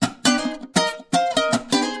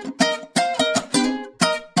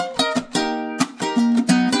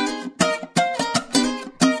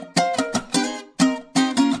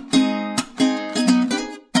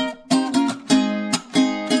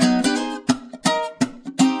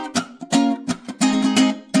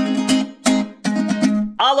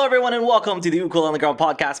Hello, everyone, and welcome to the Ukulele on the Ground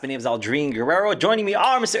podcast. My name is Aldrin Guerrero. Joining me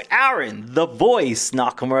are Mr. Aaron, the voice,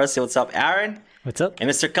 Nakamura. Say what's up, Aaron. What's up? And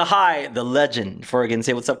Mr. Kahai, the legend. Fergan,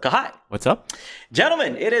 say what's up, Kahai. What's up?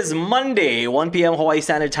 Gentlemen, it is Monday, 1 p.m. Hawaii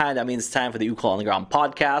Standard Time. That means it's time for the Ukulele on the Ground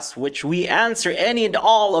podcast, which we answer any and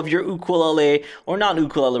all of your ukulele or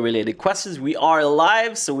non-ukulele related questions. We are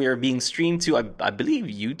live, so we are being streamed to, I believe,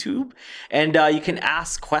 YouTube. And you can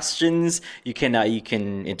ask questions. You can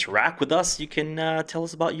interact with us. You can tell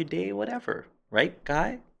us about your day, whatever. Right,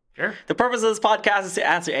 Kahai? Sure. The purpose of this podcast is to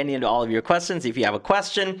answer any and all of your questions. If you have a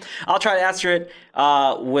question, I'll try to answer it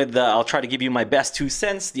I'll try to give you my best 2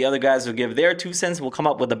 cents. The other guys will give their 2 cents. We'll come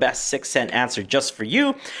up with the best 6-cent answer just for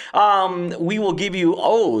you. We will give you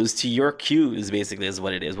O's to your Q's, basically, is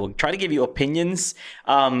what it is. We'll try to give you opinions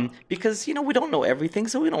because, we don't know everything,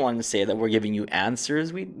 so we don't want to say that we're giving you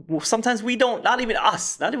answers. Sometimes we don't, not even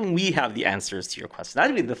us, not even we have the answers to your question.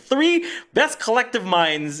 Not even the 3 best collective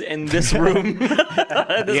minds in this room,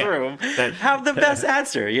 have the best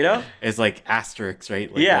answer, It's like asterisks,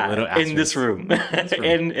 right? Like little asterisks. In this room.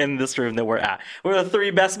 in this room that we're at. We're the 3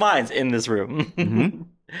 best minds in this room. Mm-hmm.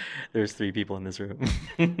 There's 3 people in this room.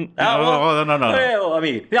 No. I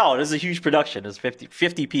mean, no, this is a huge production. There's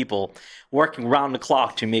 50 people working round the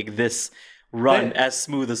clock to make this run as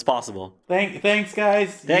smooth as possible. Thanks,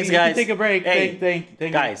 guys. Thanks, you guys. Can take a break. Hey, thank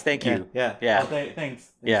guys, thank you. Yeah. Yeah. Oh, thanks.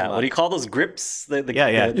 Yeah, what do you call those grips? The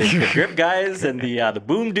grip guys and the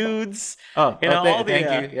boom dudes. Thank you.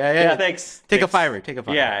 Yeah. Thanks. Take a fiver.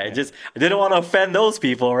 Yeah, I didn't want to offend those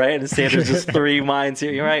people, right? And say there's just 3 minds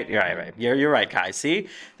here. You're right. You're right, guys. See,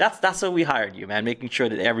 that's why we hired you, man. Making sure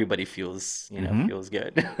that everybody feels, feels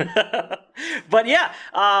good. But yeah,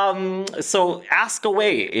 so ask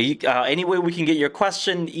away. Any way we can get your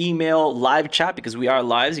question, email, live chat, because we are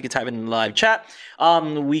live. So you can type it in the live chat.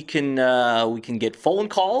 We can get phone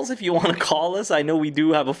calls if you want to call us. I know we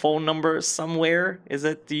do have a phone number somewhere.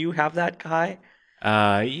 Do you have that, Kai?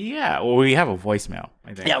 Yeah. Well, we have a voicemail,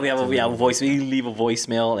 I think. Yeah, we have a voice. We leave a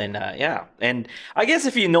voicemail, and and I guess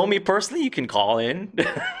if you know me personally, you can call in.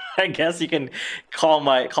 I guess you can call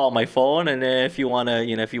my phone, and if you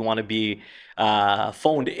wanna be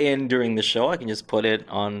phoned in during the show, I can just put it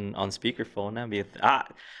on speakerphone. I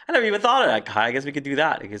never even thought of that, Kai. I guess we could do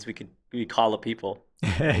that. I guess we call up people.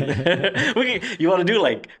 You want to do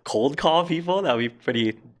like cold call people? That'd be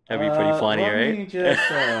pretty funny, right?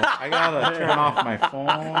 I gotta turn off my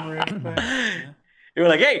phone real quick. You were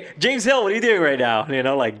like, "Hey, James Hill, what are you doing right now?"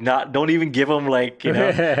 Don't even give him There's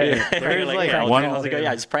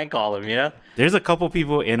just prank call him, There's a couple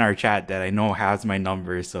people in our chat that I know has my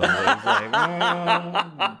number, so it's like,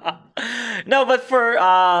 No, but for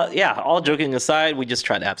all joking aside, we just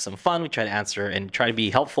try to have some fun. We try to answer and try to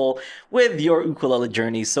be helpful with your ukulele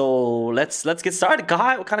journey. So let's get started.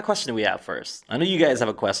 Guy, what kind of question do we have first? I know you guys have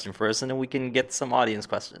a question first, and then we can get some audience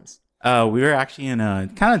questions. We were actually gonna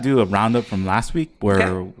kind of do a roundup from last week,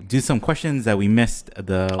 where do some questions that we missed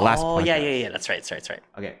the last. Oh, podcast. yeah. That's right.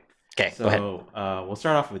 Okay, so go ahead. We'll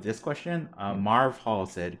start off with this question. Marv Hall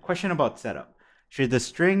said, "Question about setup: should the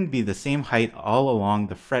string be the same height all along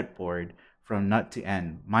the fretboard from nut to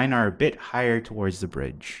end? Mine are a bit higher towards the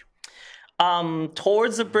bridge."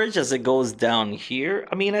 Towards the bridge as it goes down here.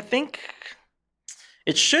 I mean, I think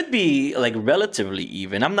it should be like relatively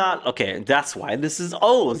even. That's why this is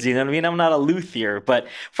O's, you know what I mean? I'm not a luthier, but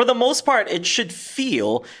for the most part, it should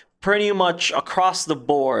feel pretty much across the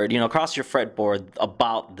board, across your fretboard,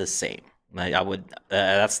 about the same.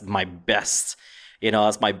 That's my best.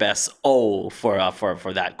 That's my best O for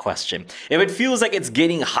that question. If it feels like it's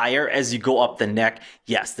getting higher as you go up the neck,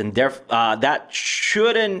 yes, then that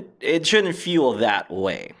shouldn't feel that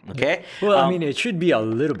way. Okay. Well, I mean, it should be a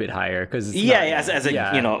little bit higher because as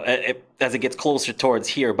it gets closer towards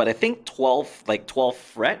here. But I think 12th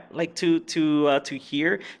fret, to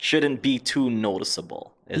here, shouldn't be too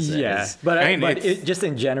noticeable. But just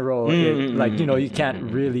in general, you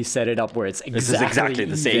can't really set it up where it's exactly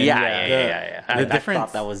the same. Yeah. I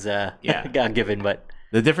thought that was given, but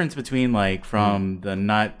the difference between from the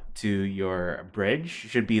nut to your bridge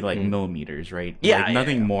should be millimeters, right?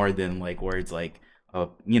 Nothing more than where it's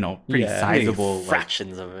pretty sizable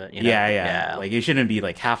fractions of it. Like it shouldn't be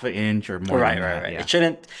half an inch or more. Right. It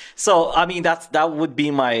shouldn't. So I mean, that would be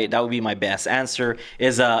my best answer.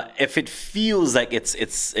 Is if it feels like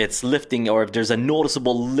it's lifting, or if there's a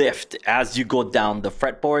noticeable lift as you go down the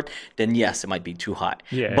fretboard, then yes, it might be too high.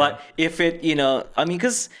 Yeah. But if it,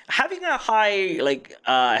 because having a high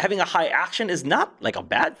action is not a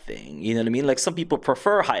bad thing. You know what I mean? Some people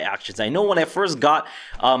prefer high actions. I know when I first got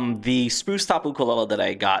the spruce top ukulele that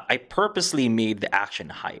I got, I purposely made the action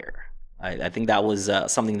higher. I think that was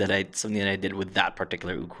something that I did with that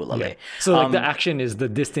particular ukulele. Yeah. So like the action is the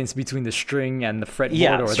distance between the string and the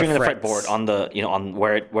fretboard, or the string and the frets. fretboard on the on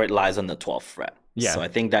where it lies on the 12th fret. Yeah. So I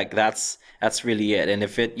think that's really it. And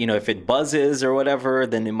if it buzzes or whatever,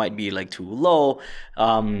 then it might be like too low.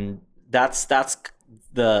 That's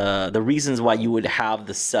the reasons why you would have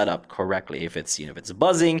the setup correctly if it's if it's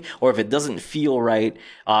buzzing or if it doesn't feel right,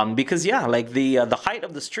 because like the height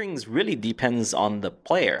of the strings really depends on the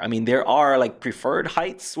player. I mean, there are like preferred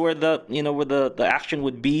heights where the action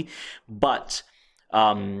would be, but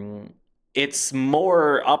it's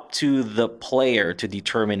more up to the player to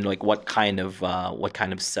determine like what kind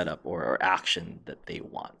of setup or action that they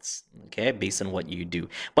want, okay, based on what you do.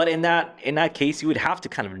 But in that case, you would have to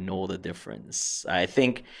kind of know the difference. I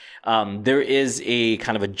think there is a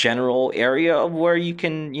kind of a general area of where you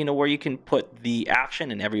can put the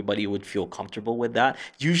action, and everybody would feel comfortable with that.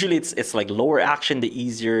 Usually it's like lower action, the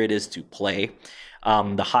easier it is to play.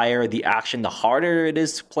 The higher the action, the harder it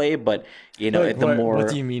is to play. But what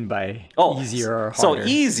do you mean by easier or harder? So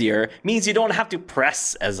easier means you don't have to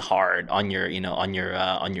press as hard on your on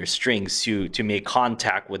your strings to make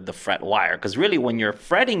contact with the fret wire. Because really, when you're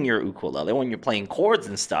fretting your ukulele, when you're playing chords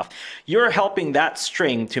and stuff, you're helping that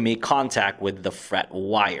string to make contact with the fret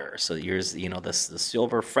wire. So here's the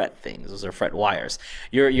silver fret things; those are fret wires.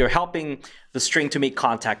 You're helping the string to make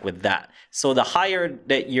contact with that. So the higher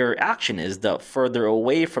that your action is, the further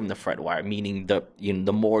away from the fret wire, meaning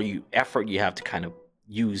the more effort you have to kind of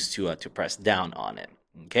use to press down on it.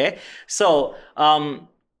 Okay, so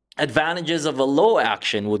advantages of a low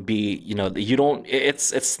action would be you don't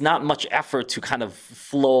it's not much effort to kind of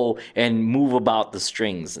flow and move about the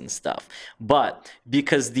strings and stuff, but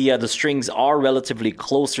because the strings are relatively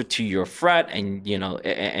closer to your fret, and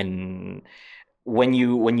and when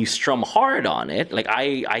you strum hard on it, like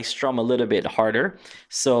I strum a little bit harder,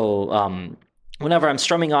 so whenever I'm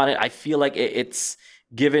strumming on it, I feel like it's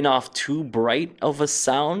giving off too bright of a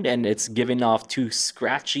sound, and it's giving off too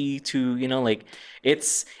scratchy, too like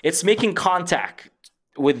it's making contact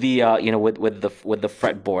with the with the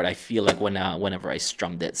fretboard. I feel like whenever I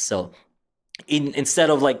strummed it. So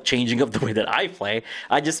instead of like changing up the way that I play,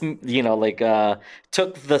 I just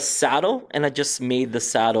took the saddle and I just made the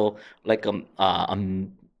saddle like a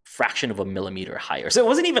fraction of a millimeter higher. So it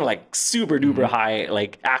wasn't even like super duper high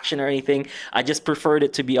like action or anything. I just preferred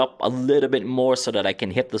it to be up a little bit more so that I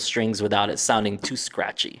can hit the strings without it sounding too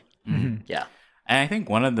scratchy. Yeah. And I think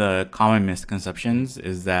one of the common misconceptions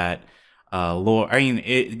is that lower. I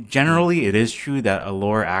mean, generally it is true that a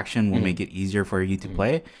lower action will make it easier for you to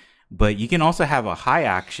play. But you can also have a high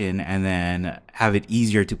action and then have it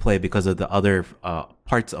easier to play because of the other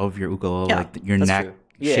parts of your ukulele, like your neck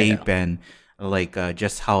shape and like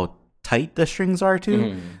just how tight the strings are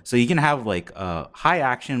too. So you can have like a high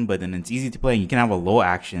action, but then it's easy to play. And you can have a low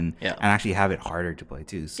action and actually have it harder to play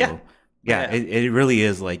too. So it really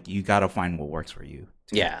is like you got to find what works for you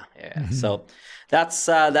too. Yeah. So that's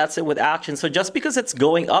it with action. So just because it's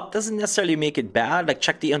going up doesn't necessarily make it bad. Like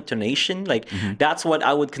check the intonation. Like that's what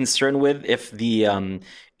I would concern with if the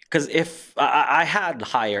because if I had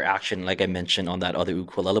higher action, like I mentioned on that other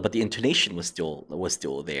ukulele, but the intonation was still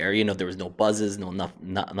there. There was no buzzes,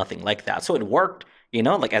 nothing like that. So it worked.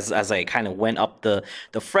 Like as I kind of went up the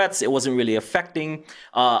frets, it wasn't really affecting,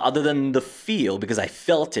 other than the feel, because I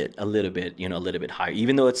felt it a little bit, a little bit higher,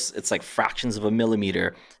 even though it's like fractions of a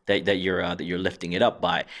millimeter that you're lifting it up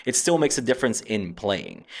by. It still makes a difference in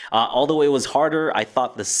playing. Although it was harder, I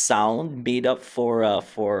thought the sound made up for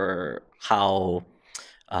how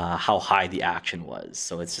high the action was.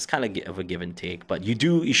 So it's just kind of a give and take. But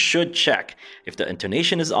you should check if the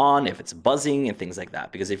intonation is on, if it's buzzing and things like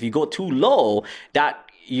that. Because if you go too low, that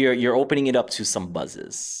you're opening it up to some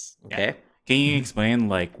buzzes. Okay. Yeah. Can you explain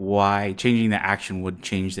like why changing the action would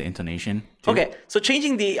change the intonation too? Okay, so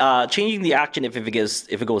changing the action, if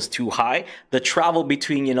it goes too high, the travel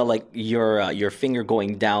between like your finger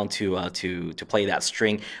going down to play that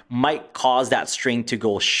string might cause that string to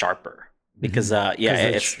go sharper. Because the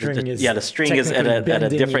string is at a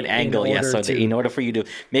different angle. So in order for you to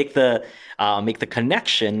make the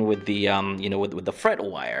connection with the with the fret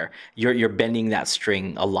wire, you're bending that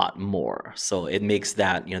string a lot more. So it makes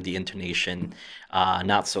that the intonation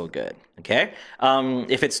not so good. Okay,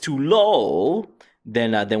 if it's too low,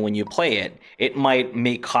 then when you play it, it might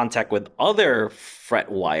make contact with other fret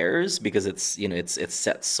wires because it's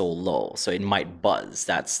set so low, so it might buzz.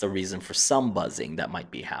 That's the reason for some buzzing that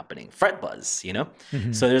might be happening. Fret buzz,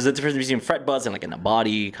 So there's a difference between fret buzz and like in a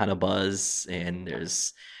body kind of buzz, and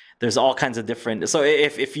there's all kinds of different. So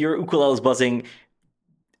if your ukulele is buzzing,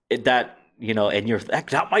 and you're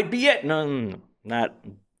like, that might be it. No, not.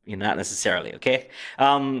 not necessarily. Okay.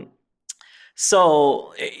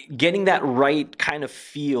 So getting that right kind of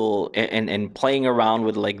feel and playing around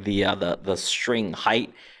with like the string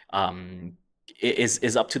height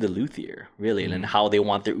is up to the luthier really, and how they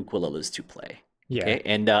want their ukuleles to play. Yeah. Okay,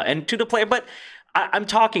 and to the player, but I'm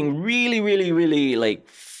talking really, really, really like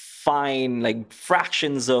fine, like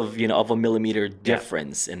fractions of of a millimeter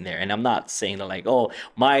difference in there. And I'm not saying that like, oh,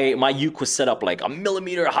 my uke was set up like a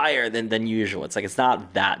millimeter higher than usual. It's like it's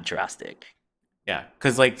not that drastic. Yeah,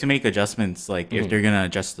 because like to make adjustments, like if they're gonna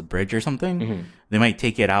adjust the bridge or something, they might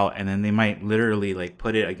take it out and then they might literally like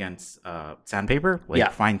put it against sandpaper,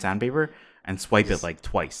 like fine sandpaper, and swipe it like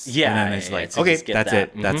twice. Yeah, and then it's like, okay, that's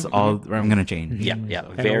it. That's all I'm gonna change. Yeah, yeah,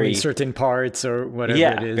 And very only certain parts or whatever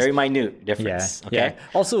it is. very minute difference. Okay. Yeah.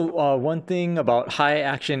 Also, one thing about high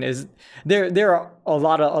action is there are a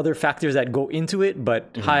lot of other factors that go into it,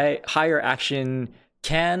 but higher action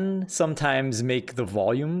can sometimes make the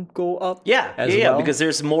volume go up. Yeah, because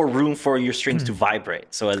there's more room for your strings to vibrate.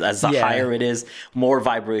 So as the higher it is, more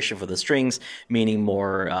vibration for the strings, meaning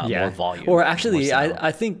more volume. Or actually,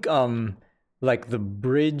 I think like the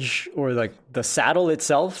bridge or like the saddle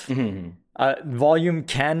itself, volume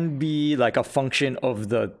can be like a function of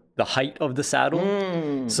the height of the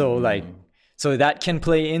saddle. So that can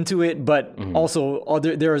play into it, but also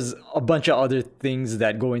there's a bunch of other things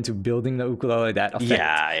that go into building the ukulele that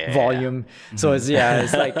affect volume. So it's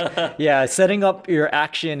like setting up your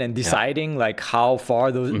action and deciding like how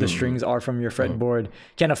far the strings are from your fretboard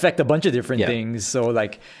can affect a bunch of different things. So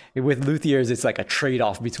like with luthiers, it's like a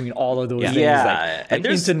trade-off between all of those things, like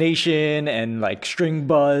intonation and like string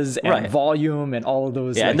buzz and volume and all of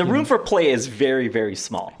those. Yeah, and the room for play is very, very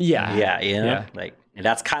small. Yeah, like. And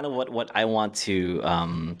that's kind of what I want to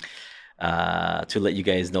let you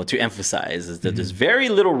guys know, to emphasize, is that there's very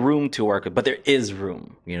little room to work with, but there is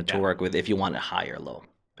room, to work with if you want it high or low.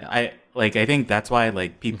 Yeah. I think that's why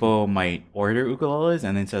like people might order ukuleles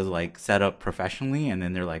and then says like set up professionally, and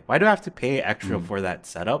then they're like, why do I have to pay extra for that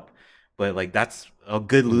setup? But like that's a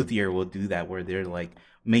good luthier will do that, where they're like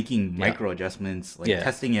making micro adjustments, like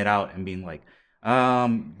testing it out and being like,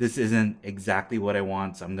 this isn't exactly what I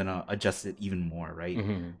want, so I'm gonna adjust it even more, right?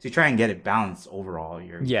 To try and get it balanced overall.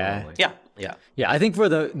 Yeah. I think for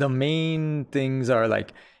the main things are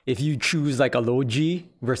like, if you choose like a low G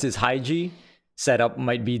versus high G, setup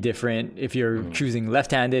might be different. If you're choosing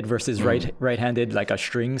left-handed versus right-handed, like a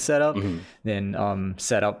string setup, then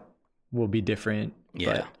setup will be different.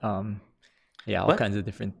 But all kinds of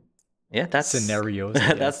different that's scenarios.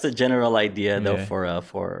 That's the general idea though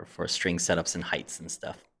for string setups and heights and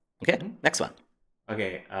stuff. Okay, next one.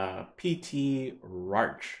 Okay, PT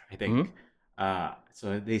Rarch, I think.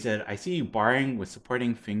 So they said, I see you barring with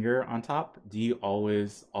supporting finger on top. Do you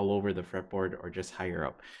always all over the fretboard or just higher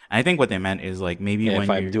up? And I think what they meant is like maybe when if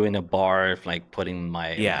I'm doing a bar, if like putting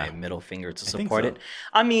my middle finger to support it.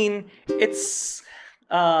 I mean, it's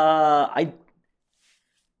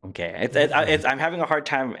Okay, I'm having a hard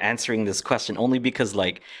time answering this question only because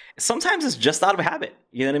like sometimes it's just out of habit.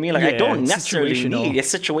 You know what I mean? Like I don't necessarily need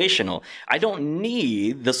it's situational. I don't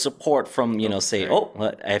need the support from say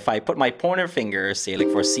if I put my pointer finger say like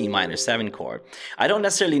for C minor 7 chord, I don't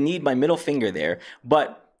necessarily need my middle finger there,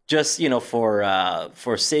 but just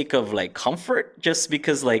for sake of like comfort, just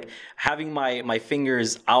because like having my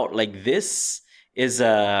fingers out like this is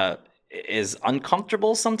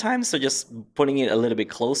uncomfortable sometimes, so just putting it a little bit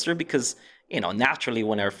closer, because naturally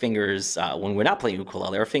when our fingers when we're not playing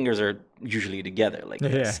ukulele, our fingers are usually together like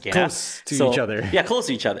this, close to each other. Close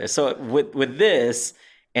to each other. So with this,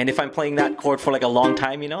 and if I'm playing that chord for like a long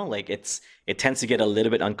time, like it tends to get a little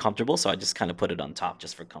bit uncomfortable, so I just kind of put it on top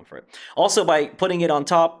just for comfort. Also, by putting it on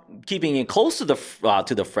top, keeping it close to the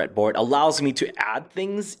fretboard allows me to add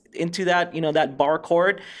things into that that bar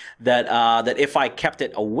chord that if I kept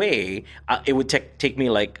it away, it would take me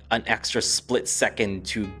like an extra split second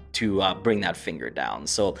to bring that finger down.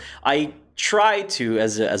 So I try to,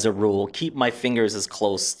 as a rule, keep my fingers as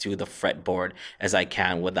close to the fretboard as I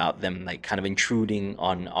can without them like kind of intruding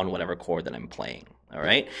on whatever chord that I'm playing. All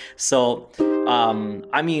right. So,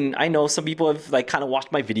 I mean, I know some people have like kind of watched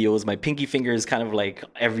my videos. My pinky finger is kind of like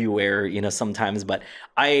everywhere, sometimes. But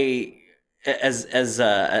as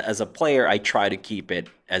a player, I try to keep it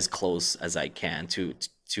as close as I can to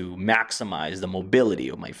maximize the mobility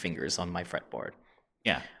of my fingers on my fretboard.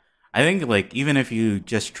 Yeah. I think like even if you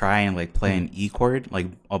just try and like play an E chord, like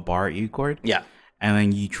a bar E chord, and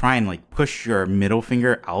then you try and like push your middle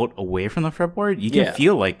finger out away from the fretboard, you can Yeah.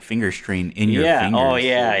 feel like finger strain in your Yeah. fingers. Oh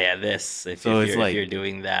yeah, yeah. This So it's if you're like-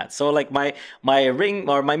 doing that. So like my ring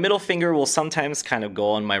or my middle finger will sometimes kind of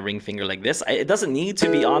go on my ring finger like this. It doesn't need to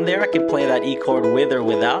be on there. I can play that E chord with or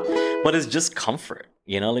without, but it's just comfort.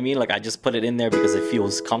 You know what I mean? Like I just put it in there because it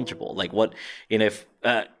feels comfortable. Like what if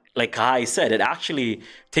like Kai said, it actually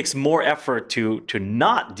takes more effort to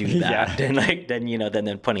not do that Yeah.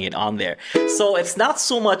 than putting it on there. So it's not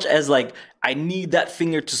so much as like I need that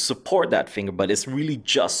finger to support that finger, but it's really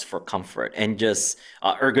just for comfort and just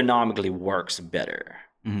ergonomically works better.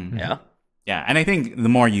 Mhm. Yeah. Yeah, and I think the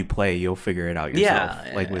more you play, you'll figure it out yourself.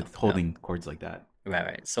 Yeah, Like yeah, with holding chords like that.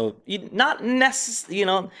 Right. So it's not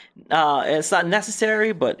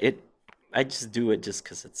necessary, but I just do it just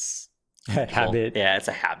because it's Habit. Yeah, it's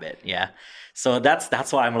a habit. Yeah. So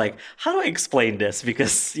that's why I'm like, how do I explain this?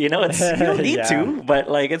 Because it's you don't need Yeah. to, but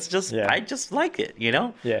like it's just Yeah. I just like it.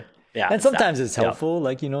 Yeah. Yeah. And it's that. sometimes it's Yeah. helpful,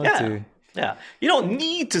 like, Yeah. to. Yeah. You don't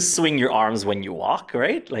need to swing your arms when you walk,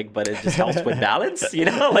 right? Like, but it just helps with balance, Like you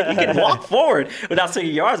can walk forward without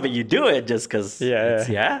swinging your arms, but you do it just because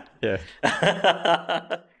Yeah.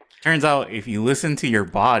 Turns out if you listen to your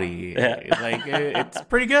body, Yeah. like it's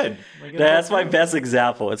pretty good. Like, That's my best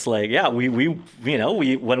example. It's like, yeah, we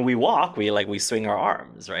when we walk, we swing our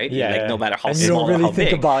arms, right? Yeah, Like yeah. no matter how And you small don't or really how think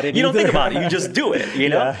big. about it You don't think either. about it. You just do it,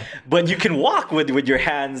 Yeah. But you can walk with your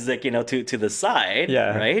hands like to the side,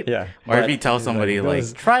 Yeah. right? Yeah. Or if But- you tell somebody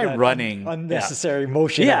Those- try that running. Unnecessary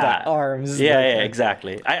motion of the arms. Yeah, like, yeah,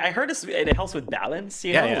 exactly. I heard it helps with balance,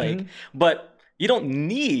 Yeah, yeah. like, but you don't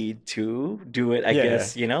need to do it, I Yeah,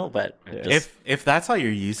 guess, yeah. but just, If that's how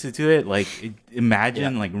you're used to it, like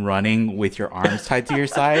imagine like running with your arms tied to your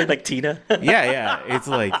side. like Tina. yeah, it's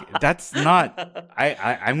like that's not.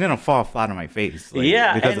 I'm gonna fall flat on my face. Like,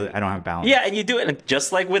 Yeah, because and- I don't have balance. Yeah, and you do it and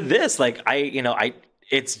just like with this, like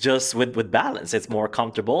it's just with balance. It's more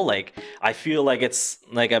comfortable. Like I feel like it's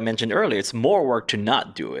like I mentioned earlier, it's more work to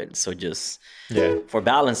not do it. So just for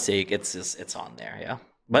balance sake, it's on there. Yeah,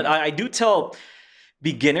 but I do tell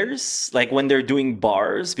beginners like when they're doing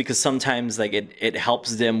bars because sometimes like it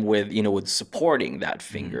helps them with with supporting that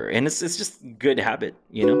finger and it's just good habit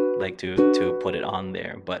like to put it on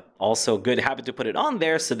there, but also good habit to put it on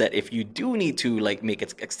there so that if you do need to like make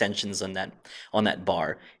extensions on that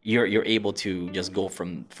bar, you're able to just go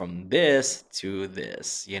from this to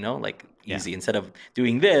this, like easy instead of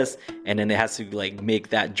doing this and then it has to like make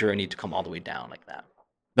that journey to come all the way down like that.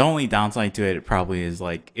 The only downside to it probably is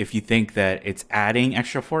like if you think that it's adding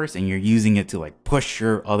extra force and you're using it to like push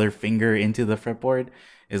your other finger into the fretboard,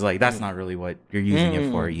 is like that's not really what you're using it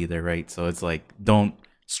for either, right? So it's like don't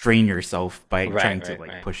strain yourself by trying to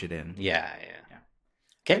like push it in. Yeah.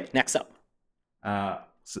 Okay, next up.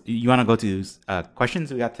 So you want to go to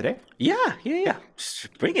questions we got today? Yeah.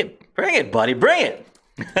 Bring it, buddy. Bring it.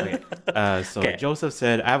 Okay. So Okay. Joseph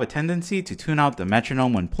said, I have a tendency to tune out the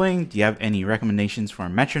metronome when playing. Do you have any recommendations for a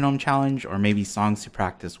metronome challenge or maybe songs to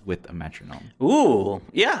practice with a metronome? Ooh,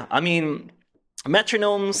 yeah. I mean,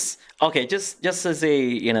 metronomes. Okay, just as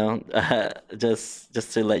a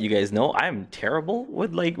just to let you guys know, I'm terrible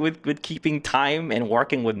with with keeping time and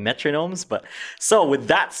working with metronomes. But so with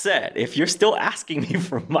that said, if you're still asking me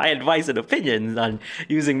for my advice and opinions on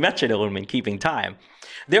using metronome and keeping time,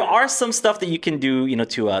 there are some stuff that you can do,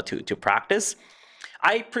 to practice.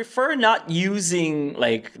 I prefer not using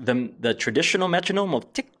like the traditional metronome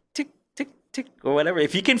of tick tick tick tick or whatever.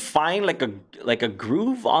 If you can find like a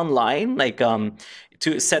groove online, like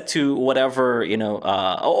to set to whatever,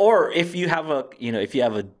 or if you have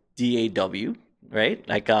a DAW, right?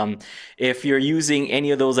 Like if you're using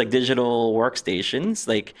any of those like digital workstations,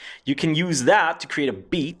 like you can use that to create a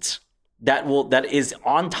beat that is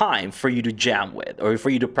on time for you to jam with or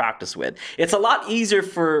for you to practice with. It's a lot easier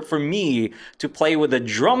for me to play with a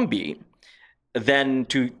drum beat than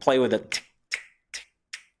to play with a tick, tick, tick,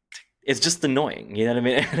 tick, tick. It's just annoying, you know what I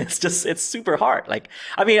mean? And it's super hard. Like,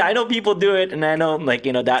 I mean, I know people do it, and I know like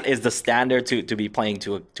that is the standard to be playing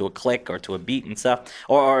to a click or to a beat and stuff,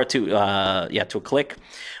 or to to a click.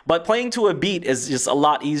 But playing to a beat is just a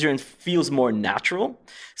lot easier and feels more natural.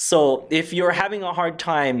 So if you're having a hard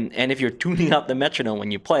time and if you're tuning up the metronome when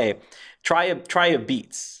you play, try a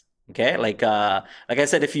beats. Okay, like I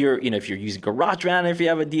said, if you're using GarageBand, if you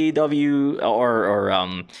have a DAW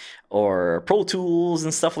or Pro Tools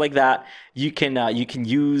and stuff like that, you can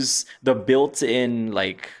use the built-in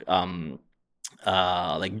like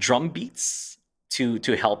drum beats to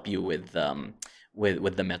help you with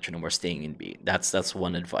the metronome or staying in beat. That's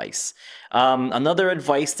one advice. Another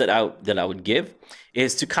advice that I would give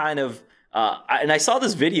is to kind of And I saw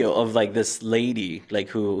this video of like this lady like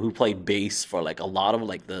who played bass for like a lot of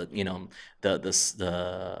like the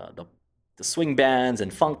the swing bands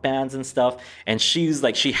and funk bands and stuff. And she's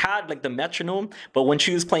like she had like the metronome, but when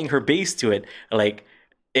she was playing her bass to it, like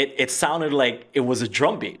it sounded like it was a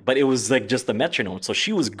drum beat, but it was like just the metronome. So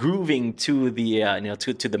she was grooving to the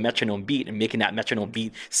to the metronome beat and making that metronome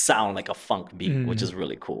beat sound like a funk beat, which is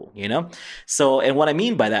really cool, you know. So and what I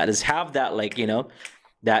mean by that is have that like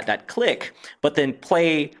that click, but then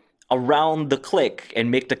play around the click and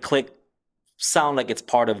make the click sound like it's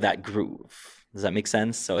part of that groove. Does that make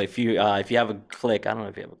sense? So if you have a click, I don't know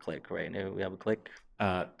if you have a click right now. We have a click.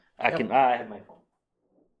 I I have my phone.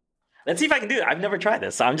 Let's see if I can do it. I've never tried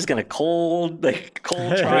this, so I'm just gonna cold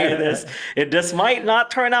try this. It just might not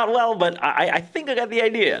turn out well, but I think I got the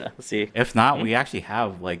idea. Let's see. If not, we actually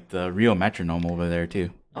have like the real metronome over there too,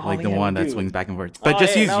 like the yeah, one we that do. swings back and forth. But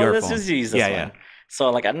just use your let's phone. just use this yeah, one. So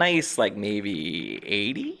like a nice like maybe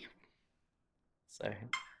 80. Sorry.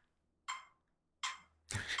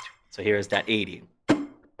 So here's that 80.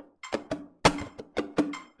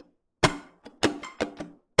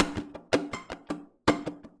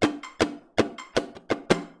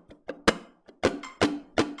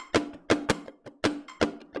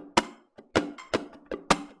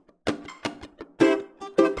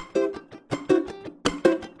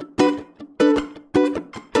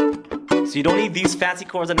 So you don't need these fancy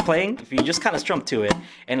chords that I'm playing. If you just kind of strum to it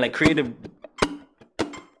and like create a.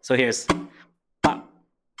 So here's.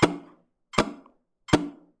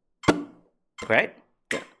 Right?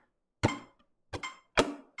 Yeah.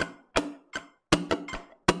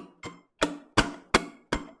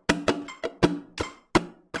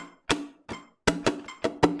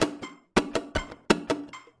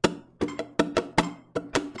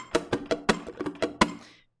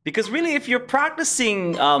 Because really, if you're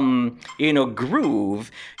practicing,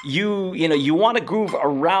 groove, you want to groove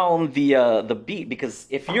around the beat. Because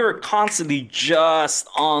if you're constantly just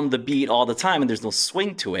on the beat all the time and there's no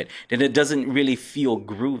swing to it, then it doesn't really feel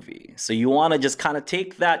groovy. So you want to just kind of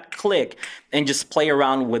take that click and just play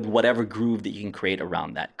around with whatever groove that you can create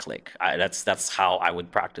around that click. That's how I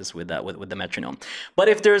would practice with the metronome. But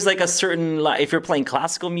if there's like a certain, if you're playing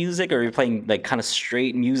classical music or you're playing like kind of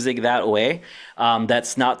straight music that way,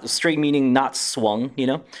 that's not straight meaning not swung,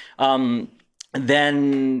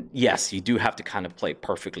 then yes, you do have to kind of play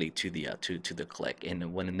perfectly to the to the click.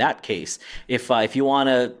 And when in that case, if you want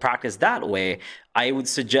to practice that way, I would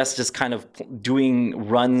suggest just kind of doing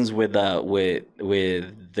runs with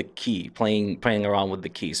the key, playing around with the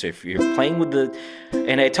key. So if you're playing with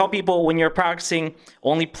and I tell people when you're practicing,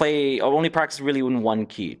 only practice really in one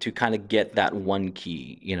key to kind of get that one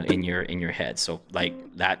key, in your head. So like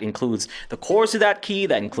that includes the chords to that key,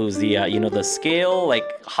 that includes the the scale, like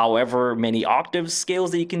however many octave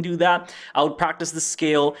scales that you can do that. I would practice the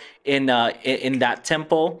scale in that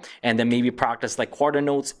tempo, and then maybe practice like quarter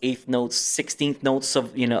notes, eighth notes, 16th notes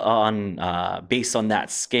of on based on that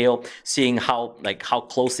scale, seeing how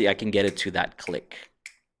closely I can get it to that click,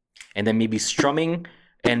 and then maybe strumming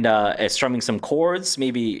and strumming some chords.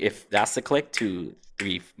 Maybe if that's the click, 2,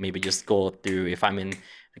 3, maybe just go through. If I'm in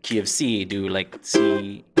the key of C, do like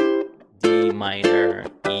C, D minor,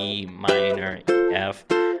 E minor, F,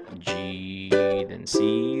 G, then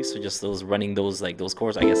C. So just running those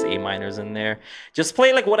chords. I guess A minor's in there. Just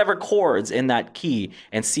play like whatever chords in that key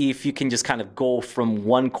and see if you can just kind of go from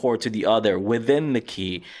one chord to the other within the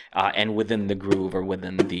key and within the groove or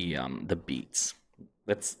within the beats.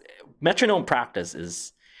 Metronome practice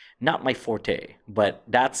is not my forte, but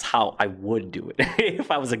that's how I would do it if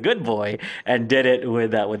I was a good boy and did it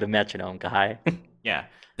with the metronome, Kahai. Yeah.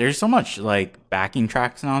 There's so much like backing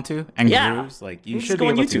tracks now too, and grooves. Like you should be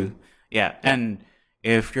able to. Yeah. And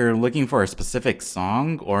if you're looking for a specific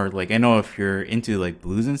song, or like I know if you're into like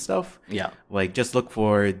blues and stuff, like just look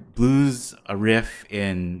for blues, a riff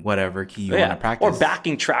in whatever key you want to practice, or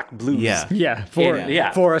backing track blues.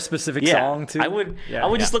 For a specific song too. I would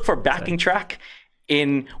just look for backing track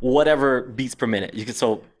in whatever beats per minute. You can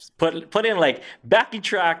put in like backing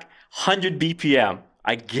track 100 BPM.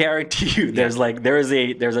 I guarantee you there's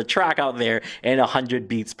a track out there in 100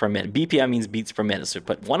 beats per minute. BPM means beats per minute. So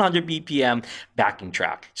put 100 BPM backing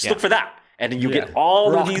track. Just look for that. And then you get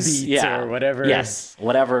all rock of these beats or whatever. Yes,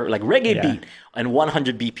 whatever, like reggae beat and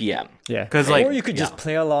 100 BPM. Yeah. Or you could just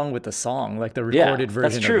play along with the song, like the recorded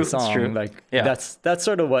version of the song. That's true. Like that's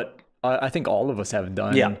sort of what I think all of us have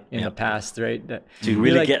done in the past, right? To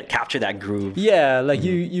really capture that groove. Yeah, like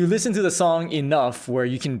you listen to the song enough where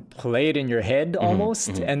you can play it in your head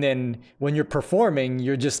almost, and then when you're performing,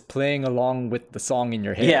 you're just playing along with the song in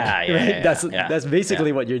your head. Right? That's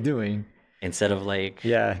basically what you're doing. instead of like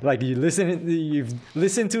Yeah, like you've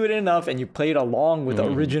listened to it enough and you played along with the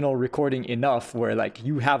original recording enough where like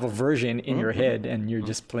you have a version in your head and you're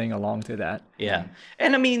just playing along to that. yeah.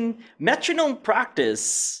 And I mean, metronome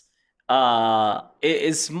practice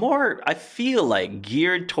is more, I feel like,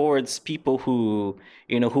 geared towards people who,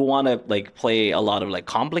 who want to like play a lot of like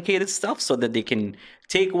complicated stuff so that they can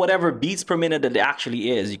take whatever beats per minute that it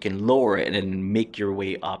actually is, you can lower it and make your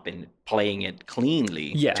way up and playing it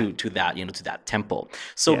cleanly Yeah. to that, to that tempo.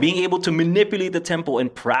 So Yeah. being able to manipulate the tempo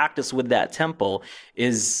and practice with that tempo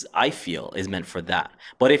is, I feel, is meant for that.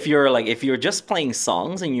 But if you're just playing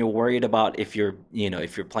songs and you're worried about if you're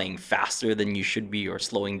playing faster than you should be or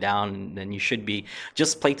slowing down than you should be,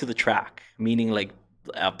 just play to the track. Meaning like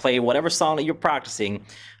play whatever song that you're practicing,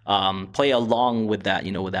 play along with that,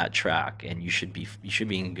 with that track, and you should be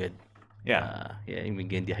in good. Yeah, you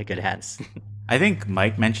can get good hands. I think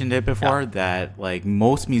Mike mentioned it before that like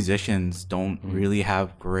most musicians don't really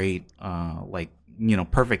have great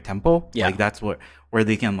perfect tempo. Yeah. Like that's where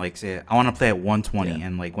they can like say I want to play at 120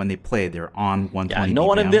 and like when they play they're on 120. Yeah, no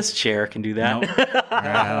one in BPM. this chair can do that.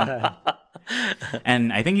 Nope.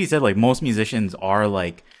 And I think he said like most musicians are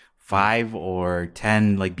like 5 or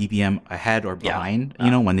 10 like BPM ahead or behind,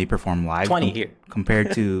 when they perform live. 20 here.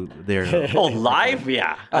 Compared to their Oh, live?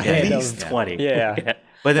 Yeah. At least 20. Yeah.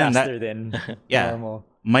 But then Faster than normal.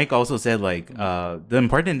 Mike also said like the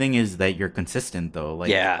important thing is that you're consistent though. Like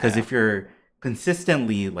because if you're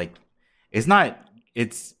consistently like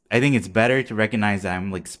I think it's better to recognize that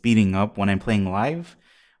I'm like speeding up when I'm playing live.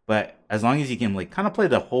 But as long as you can like kind of play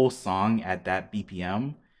the whole song at that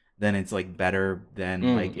BPM, then it's like better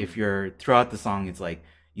than like if you're throughout the song, it's like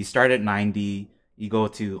you start at 90, you go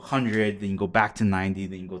to 100, then you go back to 90,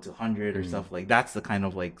 then you go to 100 or stuff like that's the kind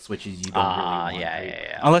of like switches you don't really want.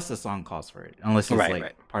 Yeah. Unless the song calls for it, unless it's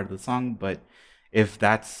Right. part of the song. But if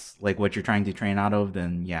that's like what you're trying to train out of,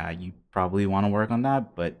 then yeah, you probably want to work on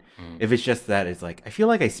that. But if it's just that, it's like I feel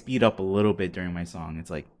like I speed up a little bit during my song.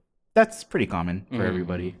 It's like that's pretty common for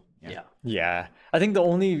everybody. Yeah. I think the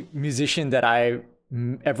only musician that I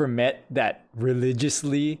ever met that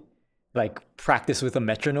religiously like practiced with a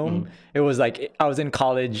metronome, it was like I was in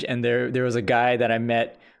college and there was a guy that I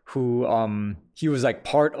met who he was like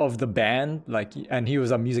part of the band, like, and he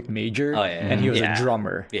was a music major and he was a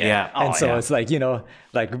drummer. And so it's like,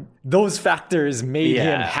 like those factors made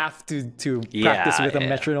him have to practice with a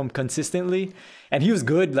metronome consistently. And he was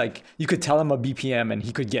good. Like you could tell him a BPM and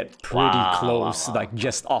he could get pretty close, like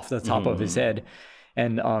just off the top of his head.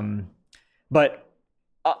 And but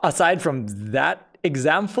aside from that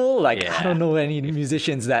example, like I don't know any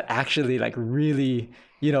musicians that actually like really,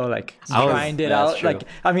 like grind it out. true. Like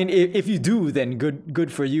I mean, if you do, then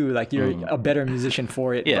good for you. Like you're a better musician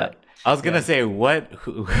for it. Yeah. But I was gonna say what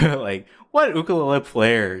ukulele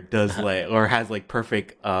player does like or has like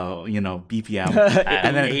perfect BPM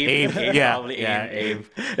and then Abe, Probably Abe.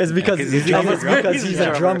 it's because he's he's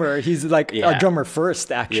a drummer. He's like a drummer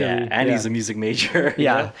first, actually. Yeah, and he's a music major.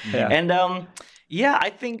 Yeah. And I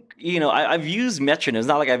think I've used metronomes.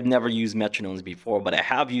 Not like I've never used metronomes before, but I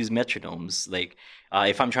have used metronomes. Like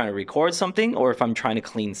if I'm trying to record something or if I'm trying to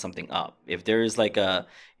clean something up. If there's like a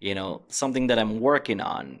something that I'm working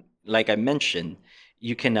on, like I mentioned,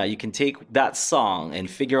 you can take that song and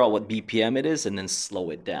figure out what BPM it is, and then slow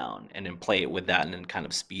it down, and then play it with that, and then kind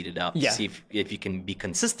of speed it up. Yeah. See if you can be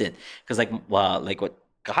consistent. Because like what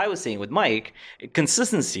Kahai was saying with Mike,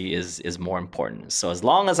 consistency is more important. So as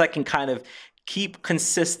long as I can kind of keep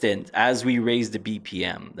consistent as we raise the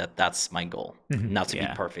BPM, that's my goal. Not to be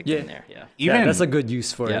perfect in there. Yeah, that's a good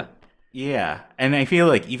use for it. Yeah, and I feel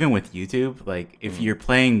like even with YouTube, like if you're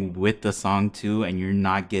playing with the song too and you're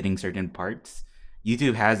not getting certain parts,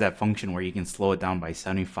 YouTube has that function where you can slow it down by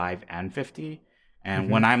 75 and 50. And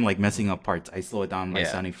when I'm like messing up parts, I slow it down by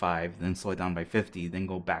 75, then slow it down by 50, then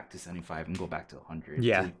go back to 75 and go back to 100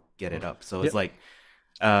 to get it up. So it's like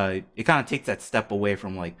it kind of takes that step away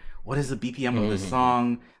from like, what is the BPM of this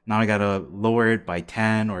song? Now I gotta lower it by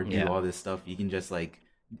 10 or do all this stuff. You can just like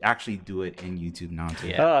actually do it in YouTube now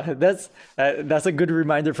too. That's a good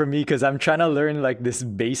reminder for me because I'm trying to learn like this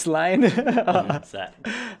bass line. What's that?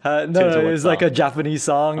 No, it's like a Japanese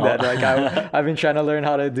song that like I've been trying to learn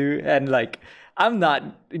how to do, and like I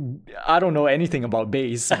don't know anything about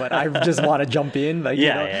bass, but I just want to jump in. Like,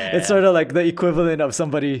 it's sort of like the equivalent of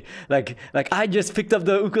somebody like I just picked up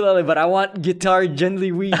the ukulele, but I want guitar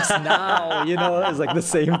gently weeps now. It's like the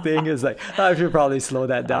same thing. It's like I should probably slow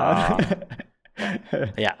that down.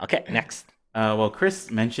 Okay, next. Well, Chris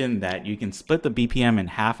mentioned that you can split the BPM in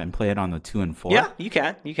half and play it on the 2 and 4. Yeah, you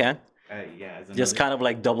can. As Just kind of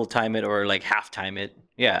like double time it or like half time it.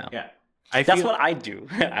 Yeah. I That's feel what I do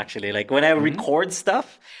actually. Like when I record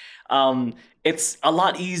stuff, it's a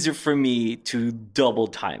lot easier for me to double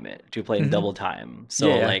time it, to play in double time. So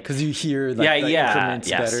Yeah, like, because you hear like yeah, the yeah, increments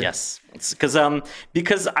yes, better. yes. It's because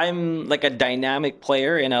I'm like a dynamic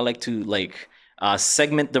player and I like to like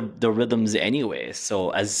segment the rhythms anyway.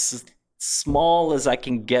 So as small as I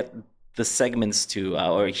can get the segments to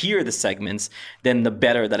or hear the segments, then the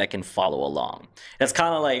better that I can follow along. It's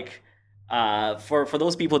kind of like for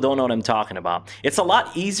those people who don't know what I'm talking about, it's a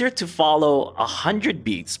lot easier to follow 100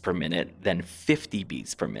 beats per minute than 50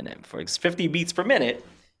 beats per minute. For 50 beats per minute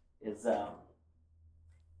is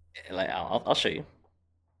like I'll show you.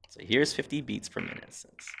 So here's 50 beats per minute. So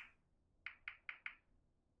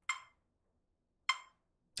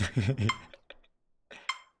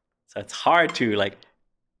it's hard to like,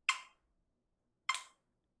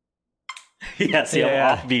 yeah, see, I'm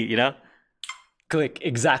Yeah. offbeat, you know? Click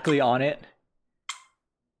exactly on it.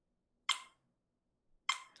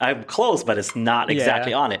 I'm close, but it's not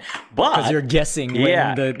exactly Yeah. on it. Because But you're guessing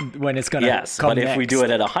yeah, when it's gonna yes, come but if we do next.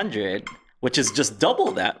 it at 100, which is just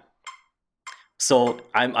double that, so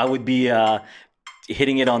I would be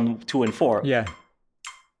hitting it on 2 and 4. Yeah.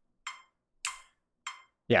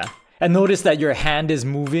 Yeah. And notice that your hand is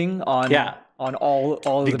moving on Yeah. all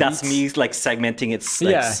Like the that's beats. me like segmenting it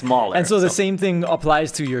like Yeah. smaller. And so the same thing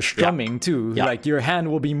applies to your strumming too. Yeah. Like your hand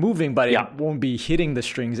will be moving, but Yeah. it won't be hitting the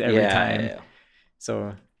strings every time. Yeah.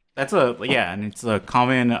 So that's and it's a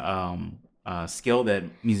common skill that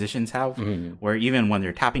musicians have, where even when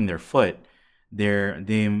they're tapping their foot,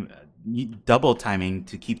 they double timing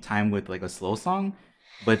to keep time with like a slow song,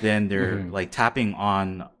 but then they're like tapping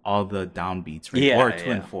on all the downbeats, right? Yeah, Or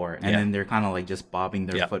 2 and yeah. 4, and Yeah. then they're kind of like just bobbing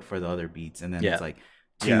their Yeah. foot for the other beats, and then Yeah. it's like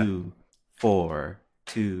Yeah. 2, 4,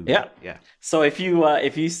 2. Yeah. Yeah. So if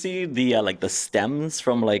you see the like the stems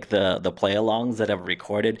from like the play alongs that I've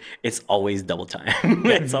recorded, it's always double time.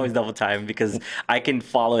 It's always double time because I can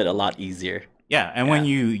follow it a lot easier. Yeah, and when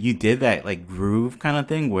you did that like groove kind of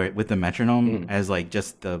thing where with the metronome as like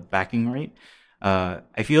just the backing rate,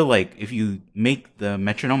 I feel like if you make the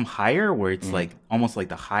metronome higher, where it's like almost like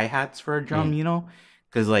the hi hats for a drum, you know,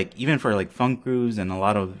 because like even for like funk grooves and a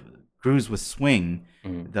lot of grooves with swing,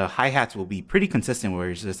 the hi hats will be pretty consistent, where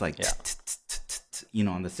it's just like you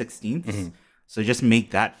know on the 16th. So just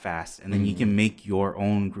make that fast, and then you can make your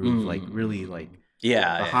own groove like really like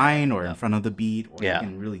behind or in front of the beat, or you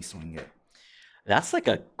can really swing it. That's like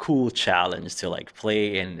a cool challenge to like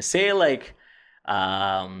play and say like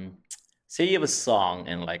say you have a song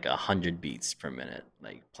in like 100 beats per minute,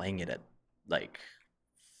 like playing it at like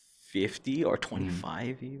 50 or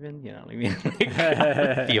 25 even, you know what I mean? Like,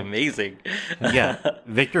 that'd be amazing. Yeah,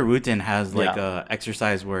 Victor Wooten has like a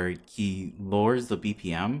exercise where he lowers the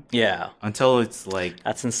BPM until it's like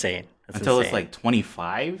That's insane. it's like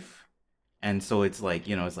 25, and so it's like,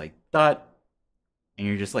 you know, it's like dot, and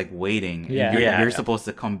you're just like waiting, and you're supposed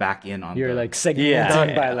to come back in on you're the, like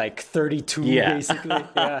segmenting by like 32 basically.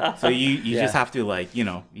 Yeah. So you just have to like, you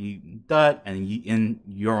know, you dot, and you in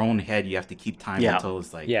your own head you have to keep time until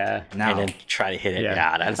it's like now, and then try to hit it.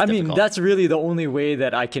 Yeah, that's I difficult. mean, that's really the only way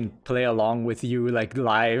that I can play along with you like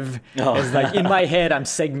live. Is like in my head I'm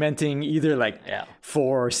segmenting either like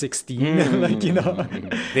 4 or 16, like, you know,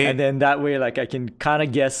 and then that way like I can kind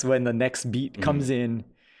of guess when the next beat comes in.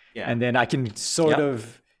 Yeah. And then I can sort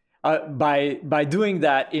of by doing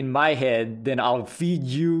that in my head, then I'll feed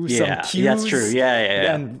you some cues. That's true.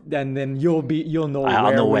 Yeah. And then you'll know I'll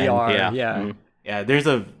where know we when. are. Yeah, there's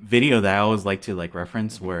a video that I always like to like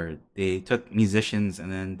reference where they took musicians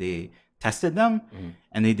and then they tested them,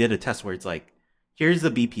 and they did a test where it's like, here's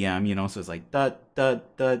the BPM, you know, so it's like dot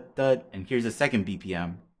dot dot dot, and here's the second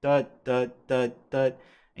BPM, dot dot dot dot.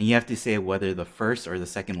 And you have to say whether the first or the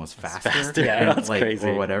second was faster. Yeah, that's like, crazy.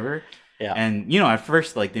 or whatever. Yeah. And, you know, at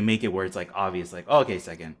first, like, they make it where it's, like, obvious. Like, okay,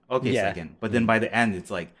 second. Okay, second. But then by the end, it's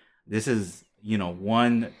like, this is, you know,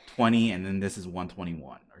 120, and then this is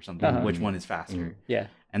 121 or something. Which one is faster? Yeah.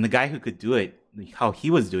 And the guy who could do it, how he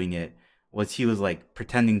was doing it, was he was, like,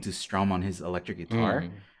 pretending to strum on his electric guitar.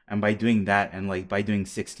 And by doing that, and, like, by doing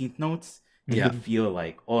 16th notes, you could feel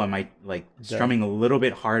like, oh, am I, like, strumming a little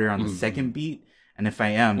bit harder on the second beat? And if I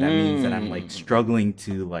am, that means that I'm like struggling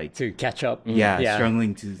to like catch up.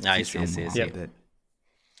 Struggling to I strum see. along with it.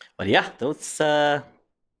 But yeah, those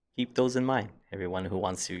keep those in mind. Everyone who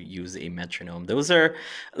wants to use a metronome, those are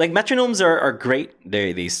like metronomes are great.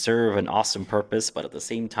 They serve an awesome purpose, but at the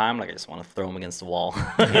same time, like I just want to throw them against the wall.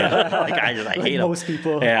 Like I hate them. Most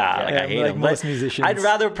people. I hate them. Most musicians. I'd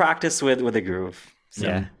rather practice with a groove. So,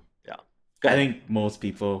 Yeah. Go I ahead. think most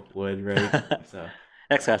people would, right? So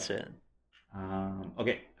Next question.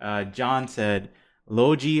 okay. John said,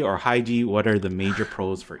 Low G or high G? What are the major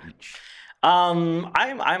pros for each? I'm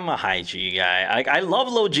a high G guy. I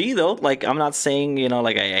love low G though. Like I'm not saying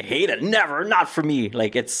like I hate it. Never, not for me.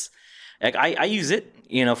 Like it's like I use it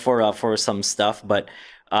for some stuff, but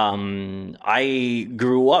I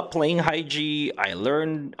grew up playing high G. I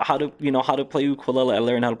learned how to play ukulele. I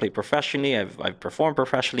learned how to play professionally. I've performed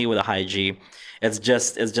professionally with a high G. It's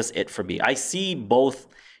just it for me. I see both,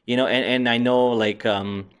 and I know like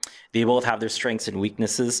they both have their strengths and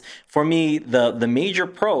weaknesses. For me, the major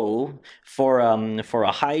pro for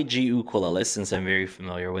a high G ukulele, since I'm very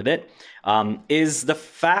familiar with it, is the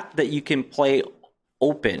fact that you can play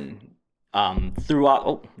open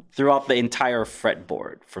throughout the entire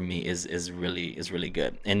fretboard. For me is really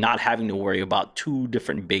good, and not having to worry about two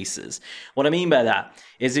different basses. What I mean by that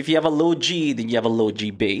is if you have a low G, then you have a low G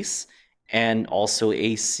bass and also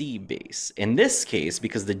a C bass. In this case,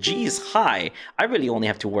 because the G is high, I really only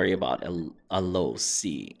have to worry about a low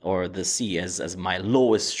C, or the C as my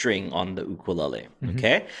lowest string on the ukulele.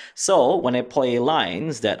 Okay, so when I play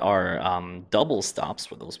lines that are double stops,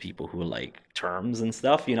 for those people who like terms and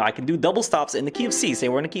stuff, I can do double stops in the key of C. Say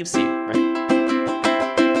we're in the key of C, right?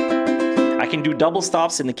 I can do double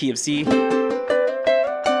stops in the key of C.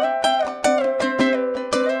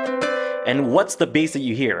 And what's the bass that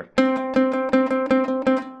you hear?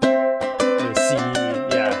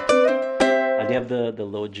 I have the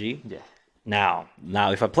low G. Yeah. Now,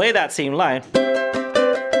 if I play that same line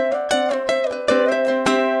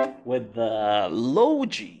with the low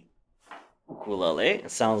G ukulele, it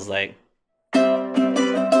sounds like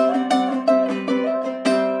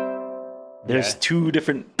there's two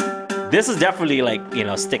different. This is definitely like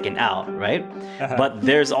sticking out, right? But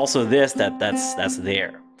there's also this that's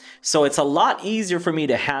there. So it's a lot easier for me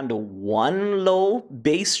to handle one low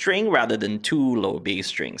bass string rather than two low bass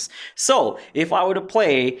strings. So if I were to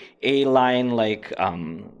play a line like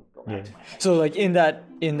So like in that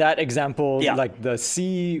example, like the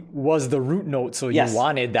C was the root note, so you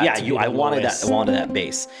wanted that to be the lowest. I wanted that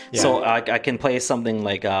bass. Yeah. So I can play something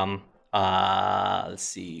like let's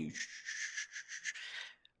see.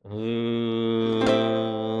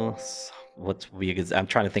 What's weird? I'm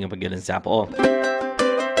trying to think of a good example.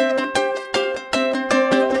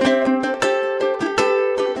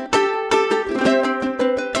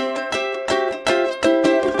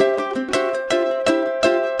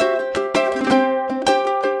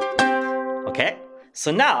 Okay,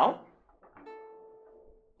 so now,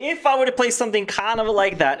 if I were to play something kind of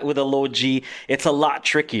like that with a low G, it's a lot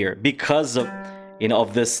trickier because of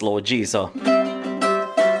of this low G. So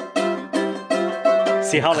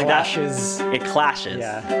see how like that it clashes.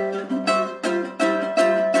 Yeah.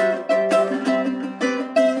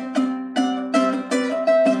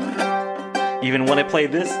 Even when I play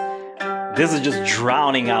this is just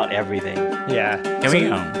drowning out everything.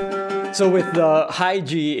 Yeah. So with the high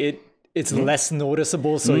G, it's less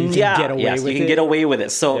noticeable, so you can get away with it. You can get away with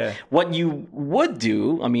it. So what you would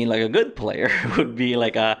do, I mean, like a good player would be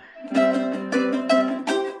like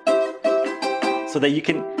so that you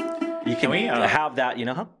can have that,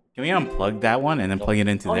 Can we unplug that one and then plug it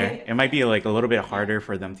into there? Yeah. It might be like a little bit harder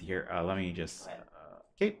for them to hear. Let me just.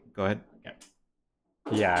 Okay, go ahead.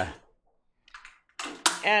 Yeah.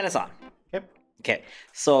 And it's on. Yep. Okay,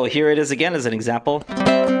 so here it is again as an example. You're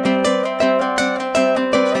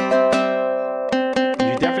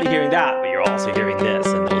definitely hearing that, but you're also hearing this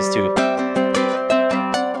and those two.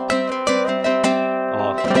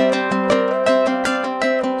 Oh,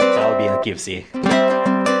 that would be in the key of C.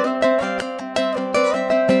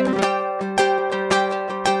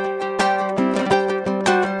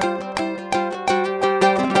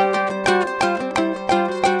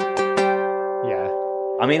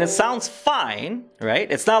 I mean, it sounds fine, right?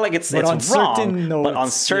 It's not like it's wrong, but on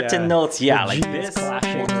certain notes, like this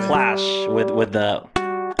will clash with the.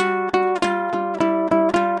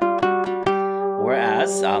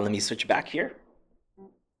 Whereas, let me switch back here.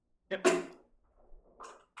 Yep. To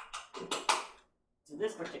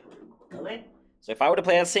this particular ukulele. So if I were to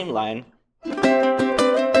play that same line.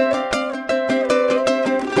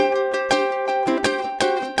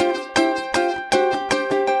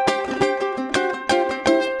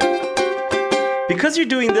 Because you're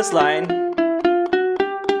doing this line,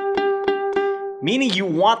 meaning you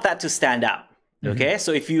want that to stand out, okay?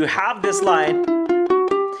 So if you have this line,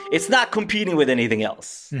 it's not competing with anything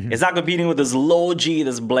else. It's not competing with this low G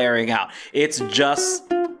that's blaring out. It's just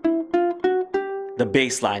the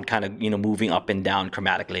bass line kind of, moving up and down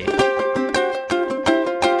chromatically.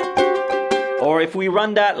 Or if we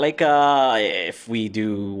run that like if we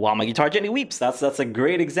do While My Guitar Gently Weeps, that's a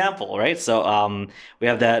great example, right? So we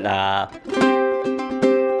have that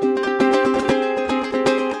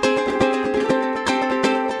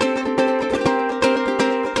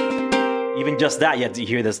Even just that, you have to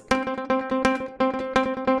hear this.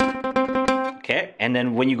 Okay, and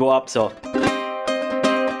then when you go up, so.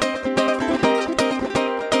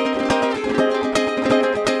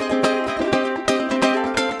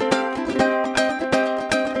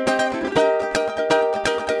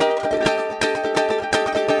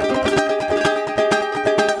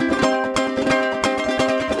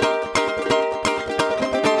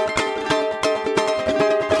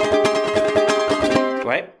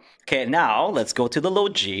 Okay, now let's go to the low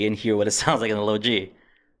G and hear what it sounds like in the low G.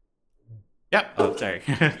 Yep. Oh, sorry.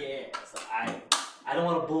 Yeah, so I don't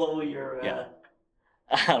want to blow your I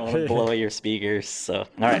don't want to blow out your speakers. So all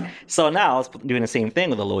right. So now let's doing the same thing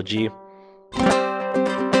with the low G. This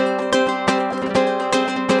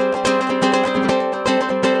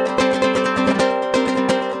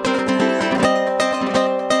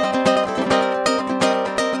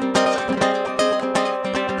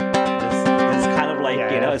is kind of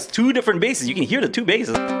like, you know, it's two different basses. You can hear the two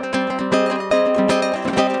basses.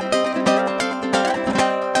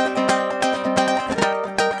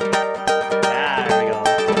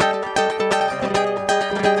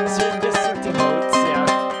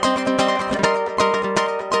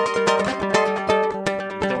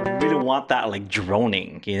 That like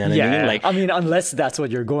droning, you know what I mean? Like, I mean, unless that's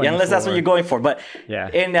what you're going. Unless for. that's what you're going for, but yeah,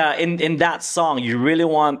 in that song, you really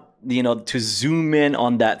want, you know, to zoom in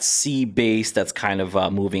on that C bass that's kind of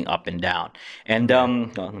moving up and down. And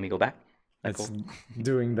let me go back. That's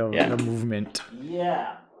doing the movement.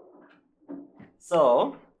 Yeah.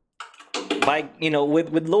 So by, you know,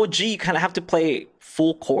 with low G, you kind of have to play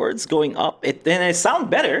full chords going up. It sounds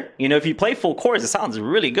better. You know, if you play full chords, it sounds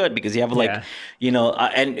really good because you have like, you know,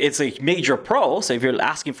 and it's a major pro. So if you're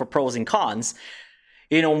asking for pros and cons,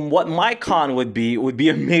 you know, what my con would be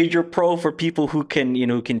a major pro for people who can, you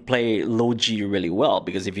know, who can play low G really well.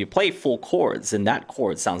 Because if you play full chords, then that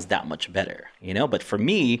chord sounds that much better, you know. But for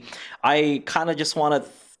me, I kind of just want to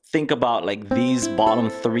think about like these bottom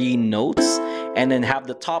three notes and then have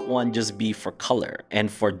the top one just be for color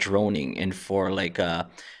and for droning and for like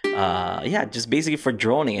just basically for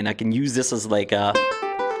droning. And I can use this as like you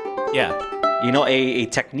know, a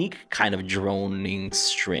technique kind of droning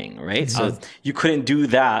string, right? So you couldn't do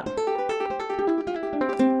that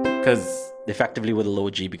because effectively with a low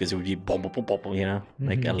G because it would be boom, boom, boom, boom, you know,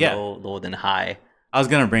 like a low then high. I was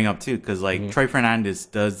gonna bring up too because like Troy Fernandez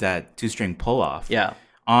does that 2-string pull off. Yeah.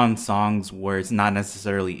 On songs where it's not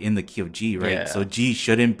necessarily in the key of G, right? Yeah. So G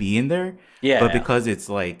shouldn't be in there. Yeah. But because it's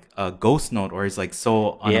like a ghost note or it's like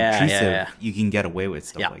so unobtrusive, you can get away with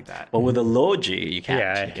stuff like that. But with a low G, you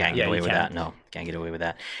can't. You can't get away with that. No, can't get away with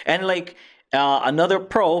that. And like another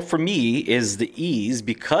pro for me is the ease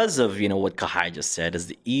because of, you know, what Kahai just said is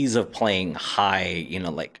the ease of playing high, you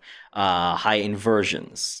know, like high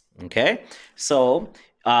inversions. Okay, so.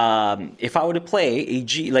 If I were to play a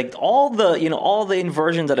G, like all the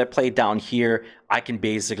inversions that I played down here, I can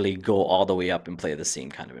basically go all the way up and play the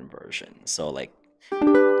same kind of inversion. So like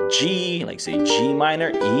G, like say G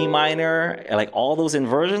minor, E minor, like all those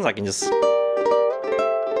inversions, I can just.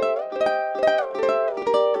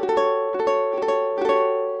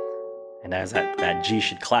 And as that G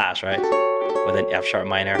should clash, right? With an F sharp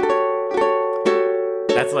minor.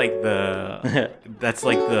 That's like the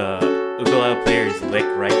ukulele player's lick,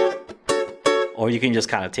 right? Or you can just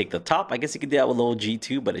kind of take the top. I guess you could do that with low G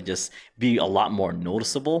too, but it just be a lot more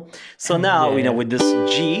noticeable. So now, you know, with this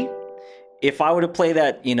G, if I were to play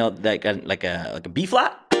that, you know, like a B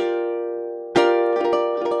flat,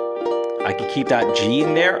 I could keep that G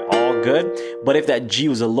in there, all good. But if that G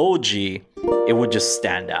was a low G, it would just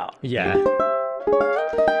stand out. Yeah.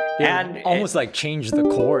 And almost like change the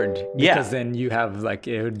chord because then you have like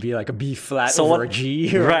it would be like a B flat over a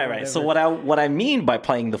G. Right. So what I mean by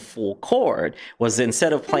playing the full chord was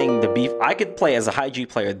instead of playing the B, I could play as a high G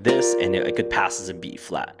player this, and it could pass as a B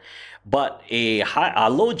flat. But a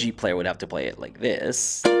low G player would have to play it like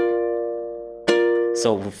this.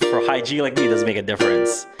 So for high G like me, it doesn't make a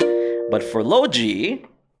difference. But for low G,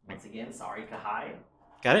 once again, sorry, Kahai.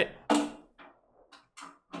 Got it.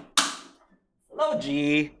 Low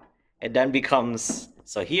G. It then becomes,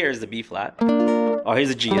 so here's the B flat, or here's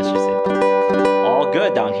a G, I should say. All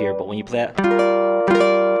good down here, but when you play that,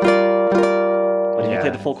 but if you play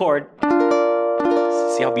the full chord,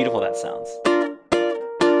 see how beautiful that sounds.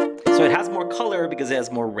 So it has more color because it has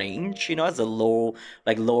more range, you know, it has a lower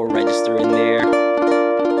register in there.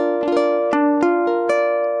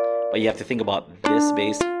 But you have to think about this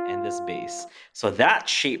bass and this bass. So that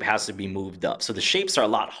shape has to be moved up. So the shapes are a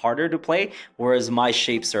lot harder to play, whereas my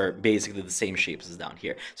shapes are basically the same shapes as down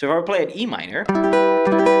here. So if I play an E minor,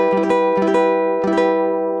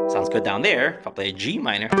 sounds good down there. If I play a G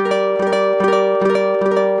minor,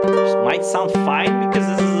 might sound fine because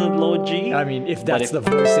this is a low G. I mean, if but that's the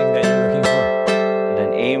voicing that you're looking for.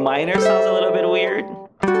 then A minor sounds a little bit weird.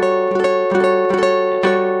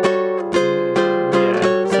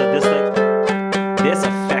 Yeah. So this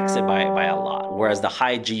affects it by a lot. Whereas the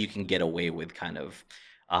high G you can get away with kind of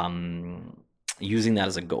using that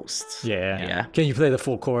as a ghost. Yeah. Can you play the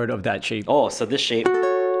full chord of that shape? Oh, so this shape,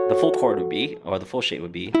 the full chord would be, or the full shape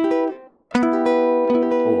would be. Oh,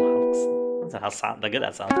 how good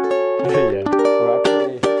that sounds. Yeah.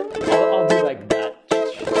 I'll do like that.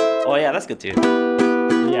 Oh yeah, that's good too.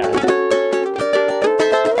 Yeah.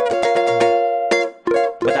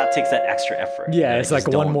 But that takes that extra effort. Yeah, it's like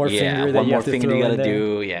one more finger that you have to throw you gotta in there.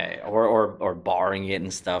 do. Yeah, or barring it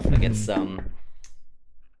and stuff. Like it's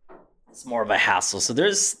more of a hassle. So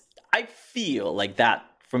I feel like that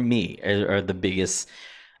for me are the biggest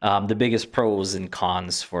pros and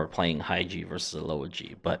cons for playing high G versus a low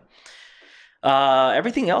G. But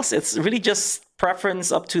everything else, it's really just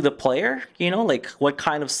preference up to the player, like what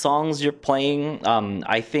kind of songs you're playing.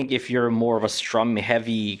 I think if you're more of a strum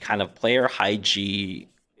heavy kind of player, high G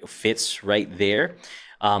fits right there.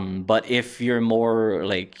 But if you're more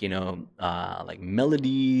like, like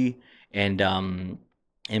melody and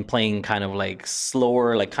playing kind of like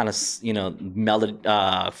slower, like kind of, melody,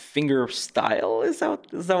 finger style, is that what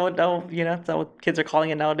is that what kids are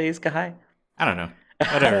calling it nowadays, Kahai? I don't know.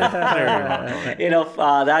 Whatever.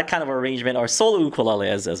 That kind of arrangement, or solo ukulele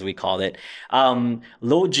as we call it.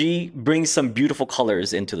 Low G brings some beautiful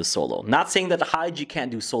colors into the solo. Not saying that the high G can't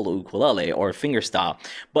do solo ukulele or fingerstyle,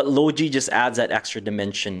 but low G just adds that extra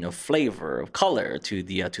dimension of flavor, of color to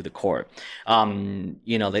the chord.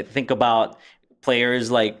 They think about players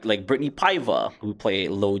like Brittany Paiva, who play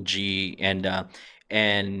low G,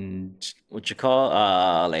 and what you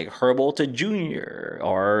call like Herb Walter Jr.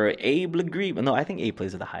 or Abe Legree. No, I think Abe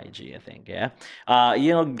plays at the high G. I think, yeah.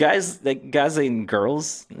 Guys and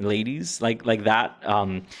girls, ladies like that.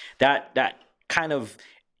 That kind of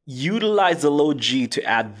utilize the low G to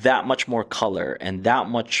add that much more color and that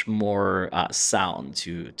much more sound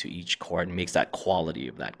to each chord, and makes that quality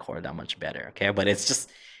of that chord that much better. Okay, but it's just.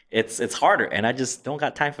 It's harder, and I just don't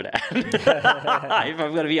got time for that. If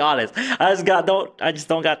I'm gonna be honest, I just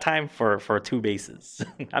don't got time for two basses.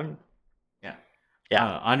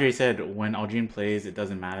 Yeah. Andre said when Aldrin plays, it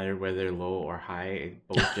doesn't matter whether low or high.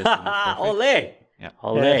 Both just sound perfect. Ole. Yeah.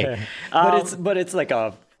 Ole. But it's like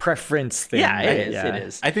a preference thing. Yeah, right? it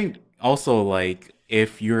is. I think also like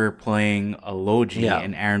if you're playing a low G Yeah.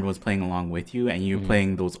 and Aaron was playing along with you and you're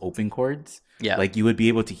playing those open chords. Yeah. Like you would be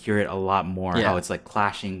able to hear it a lot more, Yeah. how it's like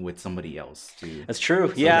clashing with somebody else too. That's true.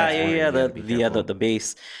 So that's where you Yeah. gotta be careful. The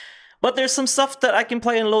bass. But there's some stuff that I can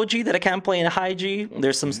play in low G that I can't play in high G.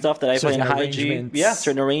 There's some stuff that I play in Certain high G. arrangements. Yeah,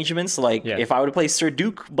 certain arrangements. Like Yeah. if I were to play Sir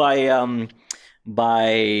Duke by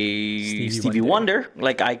Stevie Wonder,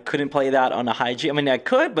 like I couldn't play that on a high G. I mean, I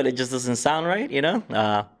could, but it just doesn't sound right,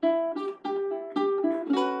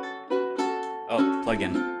 Oh, plug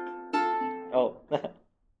in. Oh.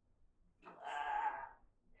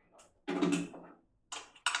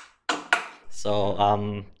 So,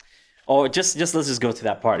 just let's just go to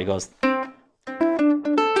that part. It goes.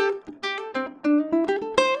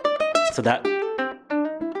 So that.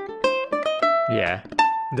 Yeah.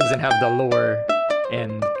 Doesn't have the lower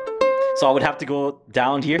end. So I would have to go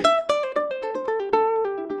down here.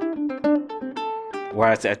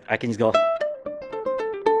 Whereas I can just go.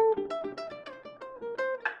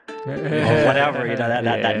 Whatever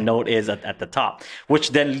that note is at the top,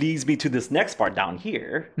 which then leads me to this next part down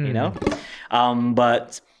here,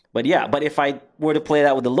 but if I were to play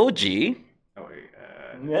that with the low G,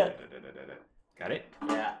 Got it?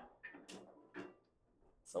 yeah,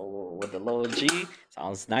 so with the low G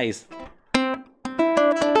sounds nice.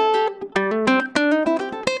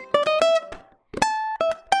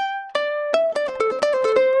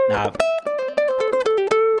 Now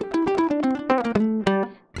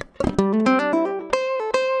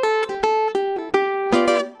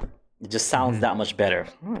it just sounds that much better.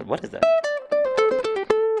 What is that?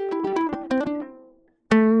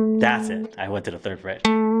 That's it. I went to the third fret.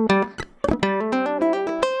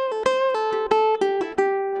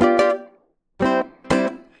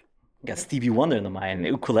 Got Stevie Wonder in the mind.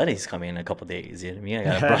 Ukulele's coming in a couple days. You know what I mean? I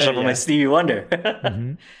gotta brush up on my Stevie Wonder.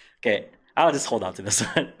 Okay, I'll just hold on to this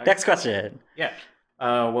one. Next question. Yeah.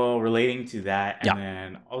 Well, relating to that, and Yeah.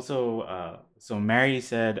 then also, so Mary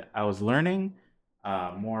said I was learning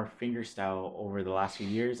more fingerstyle over the last few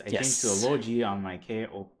years. I came to a low G on my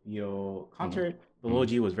KOPO concert. The low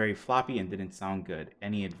G was very floppy and didn't sound good.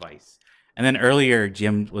 Any advice? And then earlier,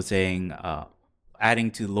 Jim was saying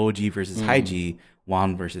adding to low G versus high G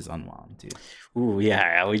wound versus unwound too. Ooh,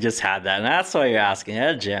 yeah, we just had that, and that's why you're asking,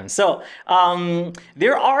 Jim. So,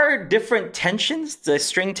 there are different tensions, the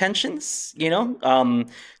string tensions,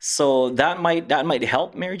 so that might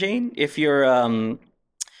help Mary Jane if you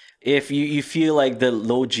feel like the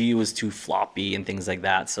low G was too floppy and things like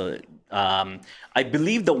that. So I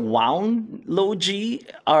believe the wound low G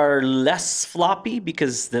are less floppy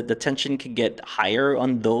because the tension can get higher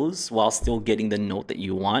on those while still getting the note that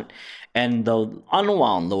you want. And the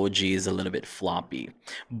unwound low G is a little bit floppy.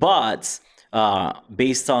 But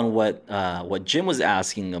based on what Jim was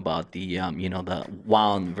asking about the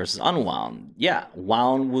wound versus unwound. Yeah,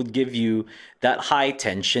 wound will give you that high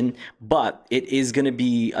tension, but it is going to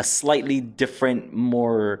be a slightly different,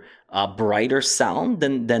 more brighter sound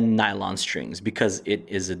than nylon strings because it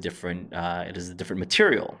is a different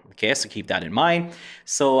material. Okay, so keep that in mind.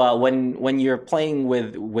 So when you're playing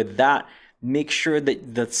with that, make sure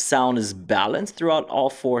that the sound is balanced throughout all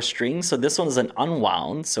four strings. So this one is an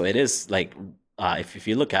unwound, so it is like if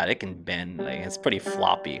you look at it, it can bend, like it's pretty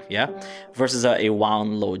floppy, yeah, versus a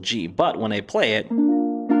wound low G. But when I play it,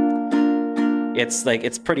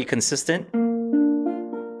 it's pretty consistent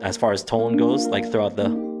as far as tone goes, like throughout the.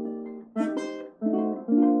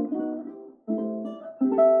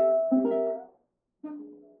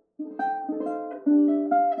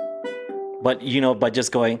 But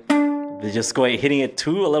just going hitting it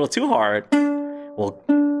a little too hard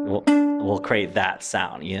will create that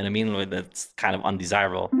sound. You know what I mean? That's kind of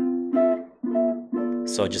undesirable.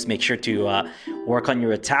 So just make sure to work on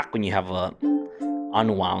your attack when you have a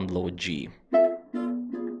unwound low G.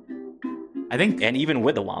 I think, And even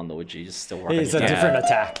with a wound low G, just still work on It's your a attack. different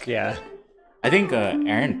attack. Yeah. I think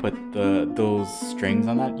Aaron put those strings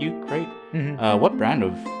on that uke, right? What brand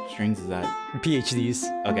of strings is that? PhDs.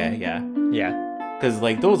 Okay, yeah. Yeah. Because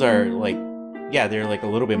like those are like, yeah, they're like a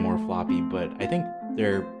little bit more floppy, but I think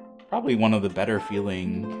they're probably one of the better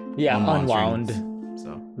feeling. Yeah, unwound unwound. strings.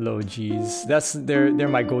 So Low Gs. They're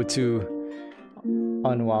my go-to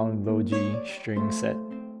unwound low G string set.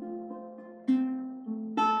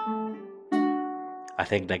 I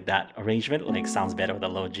think like that arrangement sounds better with a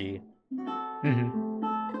low G.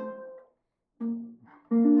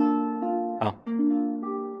 Oh,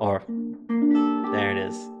 or there it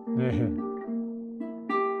is.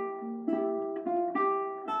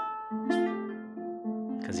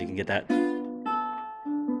 Because you can get that.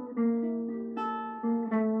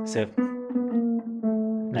 So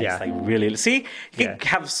nice, Yeah. like really. See, you can Yeah.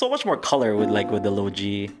 have so much more color with the low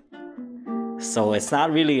G. So it's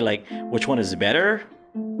not really like which one is better.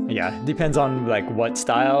 Yeah, depends on like what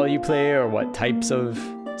style you play or what types of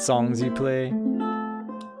songs you play.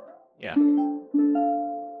 yeah,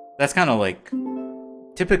 that's kind of like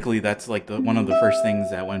typically that's like one of the first things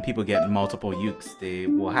that when people get multiple ukes, they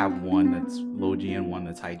will have one that's low G and one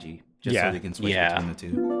that's high G, just Yeah. so they can switch Yeah. between the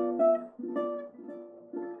two.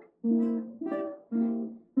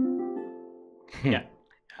 Yeah,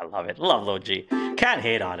 I love it. Love low G. Can't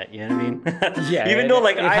hate on it. You know what I mean? Yeah, Even though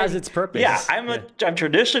it has its purpose. Yeah, I'm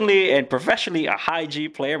traditionally and professionally a high G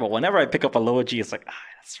player, but whenever I pick up a low G, it's like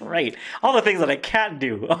that's right. All the things that I can't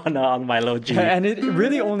do on my low G. And it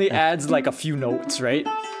really only adds like a few notes, right?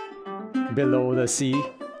 Below the C.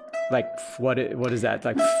 Like what is that?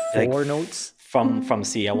 Like four Like, notes? From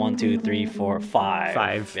C, 1, 2, 3, 4, 5.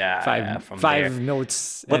 Five. Yeah, Five from five there.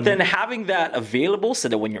 notes. But and- then having that available so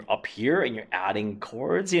that when you're up here and you're adding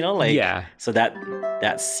chords, Yeah. so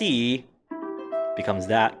that C becomes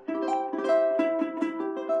that.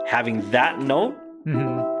 Having that note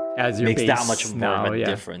as your makes bass that much more now, of a yeah.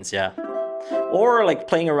 difference, yeah. Or like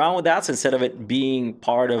playing around with that, so instead of it being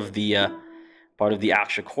part of the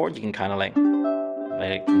actual chord, you can kind of like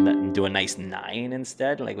do a nice 9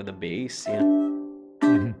 instead, like with the bass,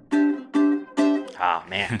 Ah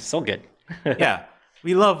man, so good. Yeah,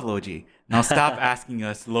 we love low G. Now stop asking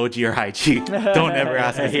us low G or high G. Don't ever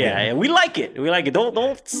ask us. Yeah, again. yeah, we like it. We like it.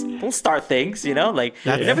 Don't start things, Like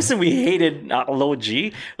never since we hated low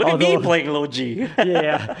G. Look at me Although- playing low G.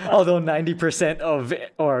 Yeah. Although 90% of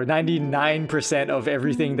or 99% of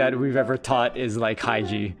everything that we've ever taught is like high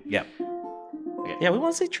G. Yep. Yeah, we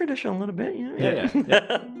want to say traditional a little bit.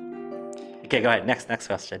 Yeah. Okay, go ahead. Next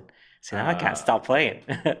question. See, now I can't stop playing.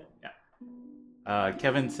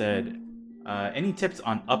 Kevin said, any tips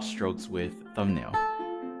on upstrokes with thumbnail?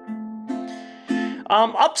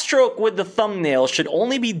 Upstroke with the thumbnail should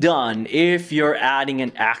only be done if you're adding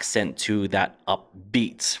an accent to that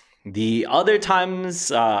upbeat. The other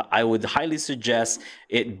times, I would highly suggest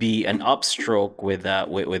it be an upstroke with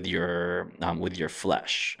your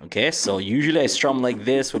flesh. Okay, so usually I strum like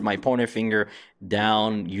this with my pointer finger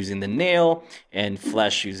down using the nail and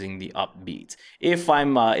flesh using the upbeat. If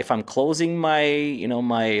I'm closing my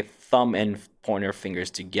my thumb and pointer fingers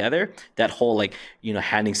together, that whole like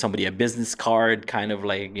handing somebody a business card kind of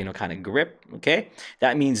like kind of grip. Okay,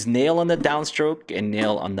 that means nail on the downstroke and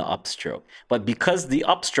nail on the upstroke. But because the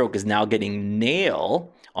upstroke is now getting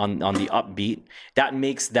nail on the upbeat, that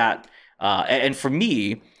makes that and for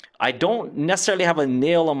me, I don't necessarily have a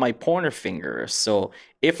nail on my pointer finger. So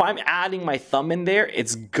if I'm adding my thumb in there,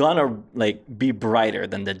 it's gonna like be brighter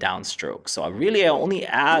than the downstroke. So I only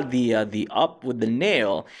add the up with the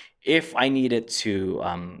nail if I need it to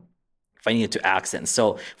accent.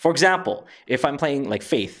 So for example, if I'm playing like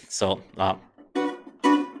Faith, so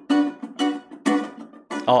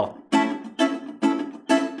oh,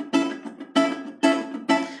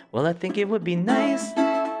 well, I think it would be nice.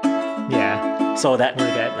 Yeah. So that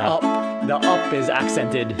Where that the up is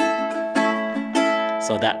accented.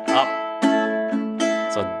 So that up.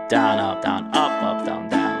 So down, up, down, up, down, down,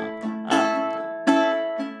 up.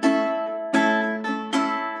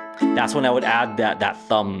 That's when I would add that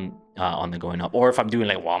thumb on the going up. Or if I'm doing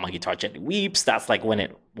like while my guitar gently weeps, that's like when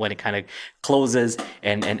it kind of closes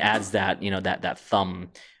and adds that that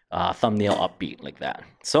thumbnail upbeat like that.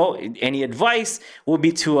 So any advice would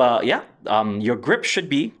be to your grip should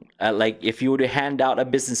be like if you were to hand out a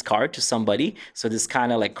business card to somebody, so this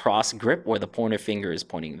kind of like cross grip where the pointer finger is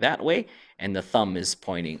pointing that way and the thumb is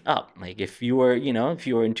pointing up. Like if you were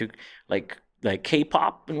into like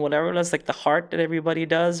K-pop and whatever, that's like the heart that everybody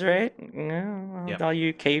does, right? Yep. All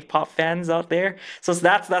you K-pop fans out there. So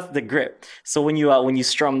that's the grip. So when you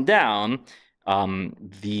strum down,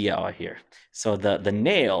 here. So the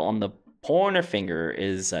nail on the pointer finger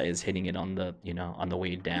is hitting it on the on the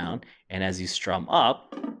way down, and as you strum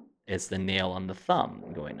up, it's the nail on the thumb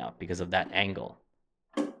going up because of that angle.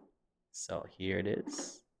 So here it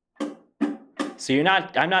is. So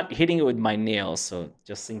I'm not hitting it with my nail. So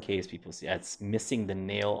just in case people see, it's missing the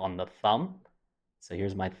nail on the thumb. So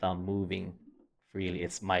here's my thumb moving freely.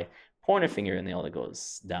 It's my pointer finger nail that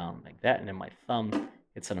goes down like that, and then my thumb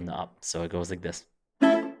hits it on the up. So it goes like this.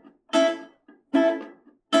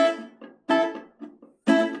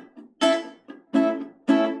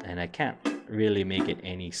 And I can't really make it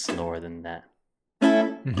any slower than that.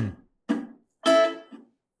 Mm-hmm.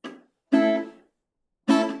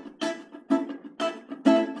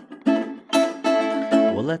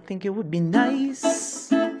 Well, I think it would be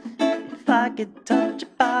nice if I could touch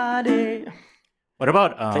your body. What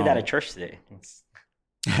about Play that at church today.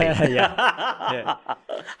 Yeah.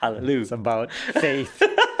 Hallelujah. It's about faith.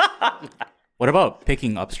 what about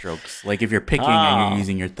picking upstrokes? Like if you're picking and you're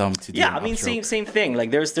using your thumb to do Yeah, an I mean upstroke. same thing.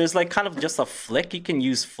 Like there's like kind of just a flick. You can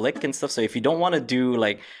use flick and stuff. So if you don't want to do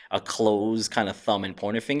like a closed kind of thumb and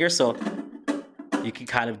pointer finger, so you can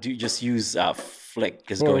kind of just use flick,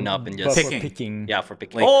 just going up and just Picking. For picking. Yeah, for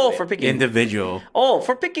picking. Like, For picking. individual.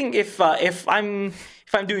 For picking, if I'm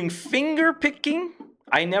doing finger picking,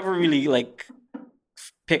 I never really like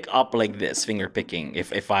pick up like this finger picking.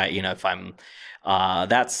 If I'm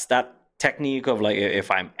that's that technique of like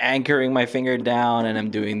if I'm anchoring my finger down and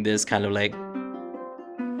I'm doing this kind of like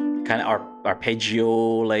arpeggio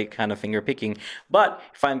like kind of finger picking. But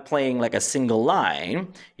if I'm playing like a single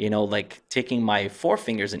line, like taking my four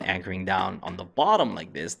fingers and anchoring down on the bottom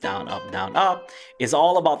like this, down up, is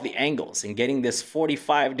all about the angles and getting this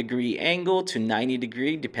 45-degree angle to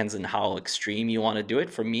 90-degree, depends on how extreme you want to do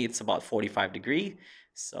it. For me, it's about 45-degree.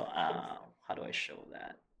 So how do I show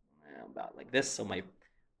that? About like this. So my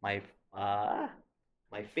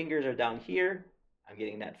fingers are down here. I'm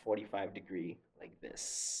getting that 45-degree like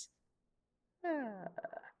this.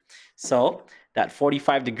 So that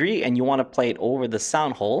 45-degree, and you want to play it over the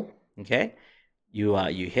sound hole. Okay, you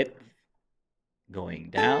hit going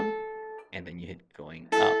down, and then you hit going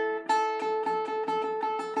up.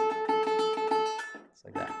 It's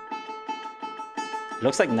like that. It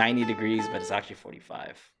looks like 90 degrees, but it's actually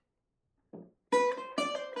 45.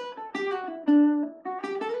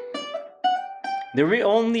 The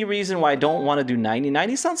only reason why I don't want to do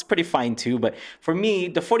 90 sounds pretty fine too, but for me,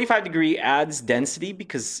 the 45-degree adds density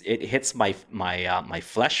because it hits my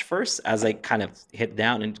flesh first as I kind of hit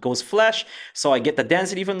down, and it goes flesh, so I get the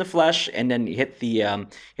density from the flesh, and then hit the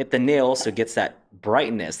nail, so it gets that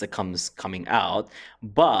brightness that coming out.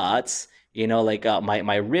 But like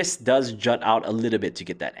my wrist does jut out a little bit to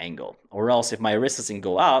get that angle, or else if my wrist doesn't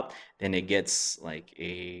go out, then it gets like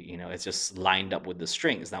it's just lined up with the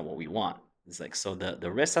string. It's not what we want. It's like, so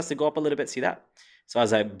the wrist has to go up a little bit. See that? So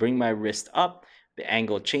as I bring my wrist up, the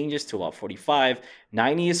angle changes to about 45.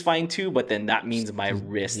 90 is fine too, but then that means my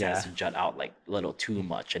wrist has to jut out like a little too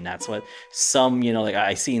much. And that's what some, like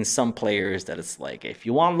I see in some players that it's like, if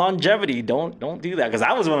you want longevity, don't do that. Because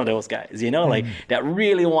I was one of those guys, like that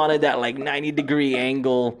really wanted that like 90-degree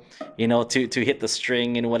angle, to hit the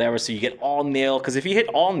string and whatever. So you get all nail. Because if you hit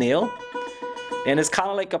all nail, then it's kind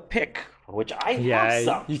of like a pick, which I have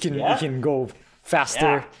some. You can go faster.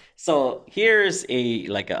 Yeah. So here's a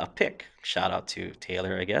pick. Shout out to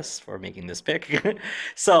Taylor, I guess, for making this pick.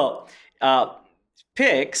 So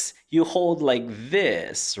picks, you hold like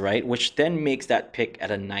this, right? Which then makes that pick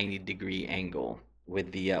at a 90-degree angle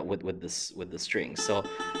with the with the string. So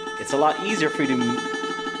it's a lot easier for you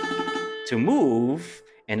to move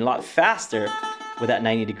and a lot faster with that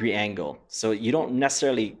 90-degree angle. So you don't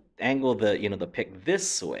necessarily angle the the pick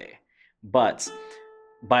this way, but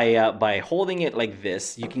by holding it like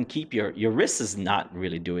this, you can keep your wrist is not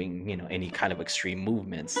really doing any kind of extreme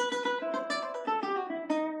movements.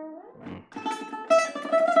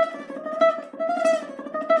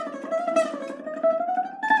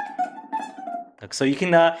 So you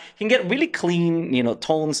can get really clean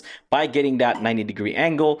tones by getting that 90-degree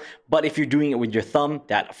angle. But if you're doing it with your thumb,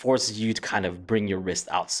 that forces you to kind of bring your wrist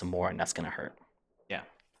out some more, and that's gonna hurt. Yeah,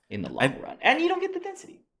 in the long run, and you don't get the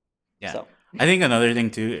density. Yeah. So. I think another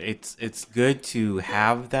thing too, it's good to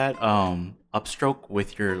have that upstroke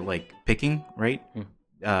with your like picking, right?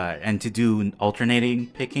 And to do alternating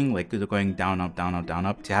picking, like going down up, down up, down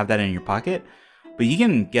up, to have that in your pocket. But you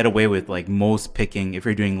can get away with like most picking if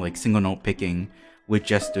you're doing like single note picking with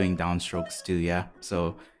just doing downstrokes too. Yeah,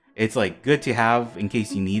 so it's like good to have in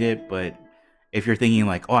case you need it. But if you're thinking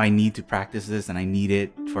like, oh, I need to practice this and I need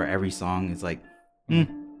it for every song, it's like,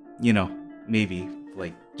 maybe.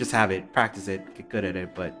 Like just have it, practice it, get good at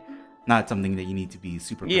it, but not something that you need to be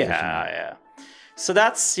super proficient at. Yeah. So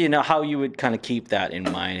that's how you would kind of keep that in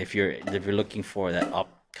mind if you're looking for that up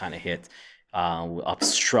kind of hit, up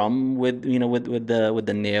strum with with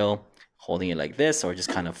the nail, holding it like this, or just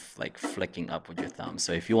kind of like flicking up with your thumb.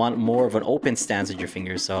 So if you want more of an open stance with your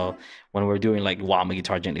fingers, so when we're doing like while my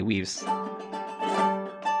guitar gently weaves,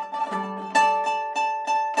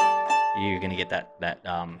 you're gonna get that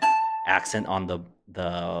accent on the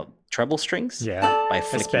treble strings. Yeah, by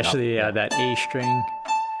flicking especially up. that A string.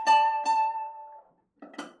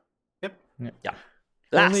 Yep. Yeah.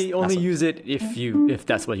 Only use it if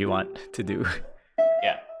that's what you want to do.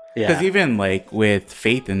 Yeah. Because even like with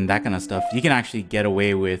faith and that kind of stuff, you can actually get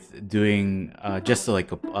away with doing just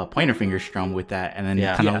like a pointer finger strum with that, and then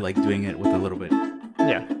kind of like doing it with a little bit.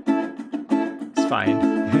 Yeah, it's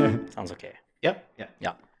fine. Sounds okay. Yep.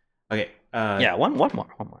 Yeah. Okay. One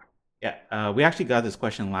more. Yeah, we actually got this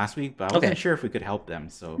question last week, but I wasn't sure if we could help them.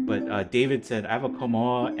 But David said, I have a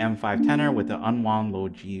Komoa M5 tenor with the unwound low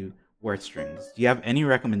G word strings. Do you have any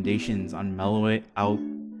recommendations on mellowing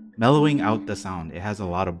out the sound? It has a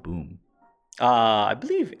lot of boom. I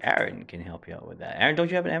believe Aaron can help you out with that. Aaron, don't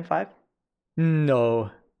you have an M5? No,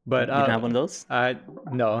 but you don't have one of those?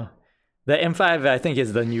 No. The M5 I think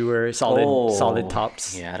is the newer solid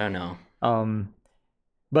tops. Yeah, I don't know.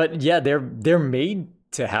 But yeah, they're made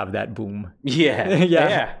to have that boom.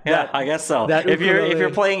 Yeah. I guess so. If you're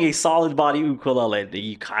playing a solid body ukulele,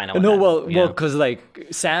 you kind of well, because like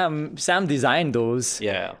Sam designed those.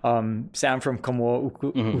 Yeah. Sam from Komoa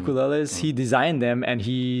Ukuleles, he designed them, and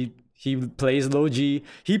he plays low G.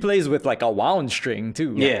 He plays with like a wound string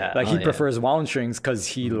too. Yeah. Like he prefers wound strings because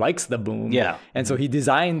he likes the boom. Yeah. And so he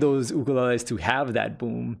designed those ukuleles to have that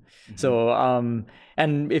boom. So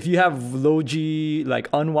and if you have low G like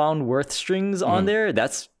unwound worth strings on there,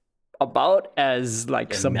 that's about as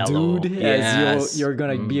like subdued as you're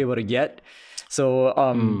gonna be able to get. So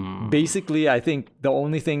basically, I think the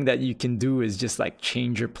only thing that you can do is just like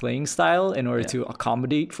change your playing style in order to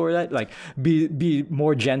accommodate for that. Like be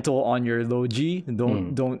more gentle on your low G.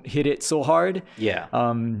 Don't hit it so hard. Yeah.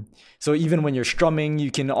 So even when you're strumming, you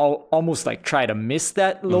can almost like try to miss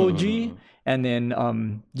that low G, and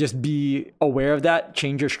then just be aware of that.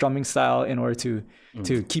 Change your strumming style in order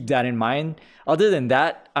to keep that in mind. Other than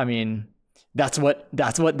that, I mean, that's what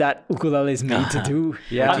that ukulele is made to do.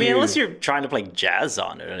 Yeah. I mean, unless you're trying to play jazz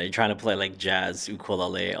on it, and you're trying to play like jazz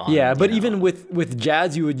ukulele on. Yeah, but even with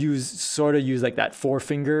jazz, you would use like that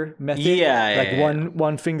 4-finger method.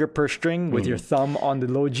 One finger per string with your thumb on the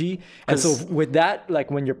low G. And so with that, like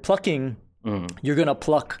when you're plucking, you're gonna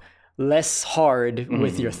pluck less hard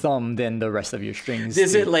with your thumb than the rest of your strings.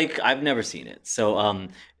 Is it like, I've never seen it, so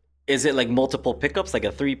is it like multiple pickups, like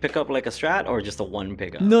a 3 pickup like a Strat, or just a 1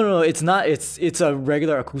 pickup? No, it's not. It's a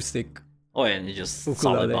regular acoustic Oh, and it's just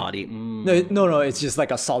solid ukulele. body. No, it's just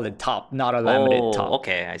like a solid top, not a laminate top.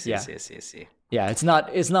 Okay. I see. Yeah. See. Yeah, it's not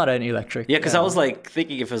an electric. Yeah, because I was like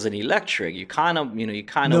thinking if it was an electric, you kind of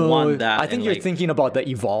want No, that. I think in, you're like, thinking about the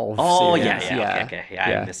Evolve Oh series. yeah. Okay.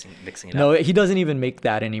 Yeah, I'm mixing it No, up. he doesn't even make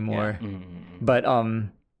that anymore. But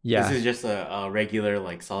This yeah, is just a regular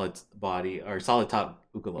like solid body or solid top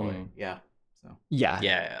ukulele. Yeah. So yeah,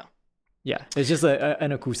 Yeah. It's just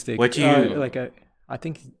an acoustic. what you like a, I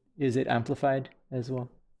think is it amplified as well?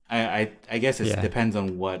 I guess it Yeah. depends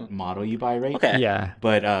on what model you buy, right? Okay. Yeah.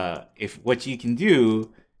 But if what you can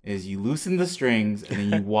do is you loosen the strings and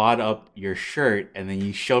then you wad up your shirt and then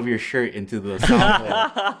you shove your shirt into the sound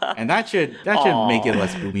hole, and that should make it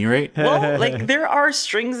less boomy, right? Well, like there are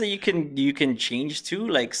strings that you can change to.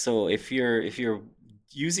 Like so, if you're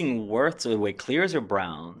using worths or wait, clears or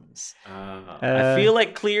browns. I feel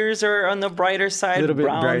like clears are on the brighter side. Little bit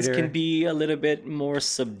Browns brighter. can be a little bit more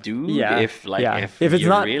subdued. Yeah. If if it's you're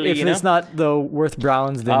not really, it's not the Worth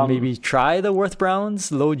Browns, then maybe try the Worth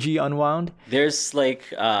Browns low G unwound. there's like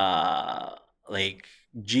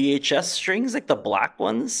GHS strings, like the black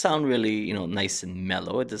ones sound really nice and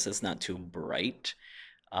mellow. It's not too bright.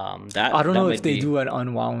 That I don't know might if they be... do an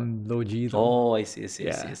unwound low G though. Oh, I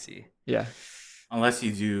see. Yeah. Unless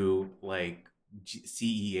you do like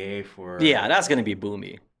CEA for Yeah, that's gonna be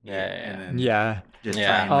boomy. and then Yeah. just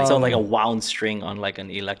try and So like a wound string on like an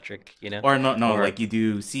electric, or no, like you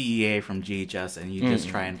do CEA from GHS and you just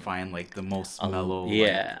try and find like the most mellow.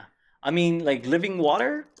 Yeah. I mean, like Living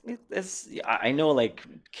Water, I know like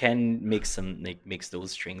Ken makes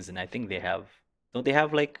those strings, and I think don't they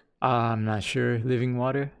have like... I'm not sure. Living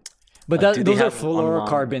Water. But do they those are have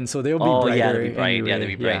fluorocarbon, so they'll be Oh brighter. yeah, they'll be bright. Anyway. Yeah, they'll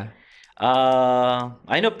be bright.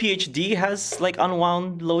 I know PhD has like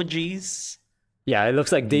unwound low Gs. Yeah, it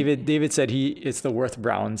looks like David said it's the Worth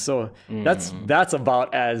Brown, so that's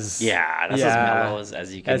about as that's as mellow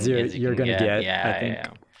as you can you're gonna get. I think. Yeah.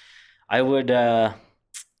 I would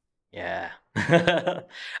yeah.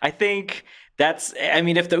 I think I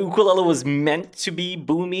mean, if the ukulele was meant to be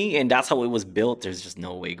boomy and that's how it was built, there's just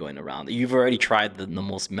no way going around it. You've already tried the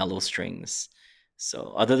most mellow strings.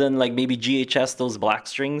 So other than like maybe GHS, those black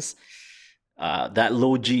strings, that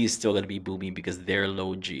low G is still going to be boomy because their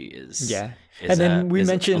low G is... And then we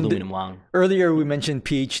mentioned aluminum wound. Earlier, we mentioned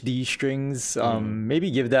PhD strings.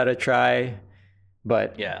 Maybe give that a try.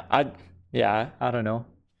 But I don't know.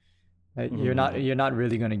 You're not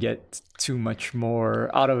really gonna get too much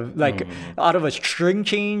more out of out of a string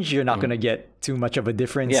change. You're not gonna get too much of a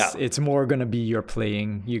difference. Yeah. It's more gonna be your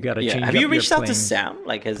playing. You gotta change. Have up you reached your out to Sam?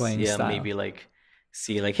 Like, has style. maybe like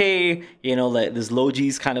see like, hey, like this low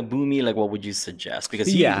G's kind of boomy. Like, what would you suggest? Because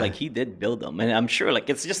he did build them, and I'm sure like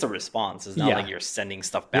it's just a response. It's not like you're sending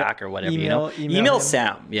stuff back or whatever. Email Email him.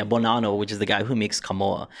 Sam. Yeah, Bonanno, which is the guy who makes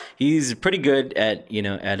Kamoa. He's pretty good at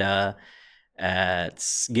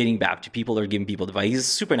at getting back to people or giving people advice. He's a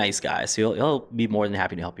super nice guy, so he'll be more than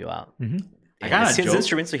happy to help you out. It's his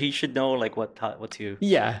instrument, so he should know like what to...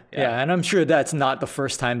 Yeah, and I'm sure that's not the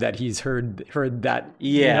first time that he's heard that.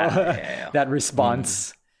 That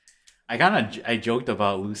response. I joked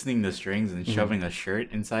about loosening the strings and shoving a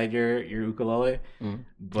shirt inside your ukulele,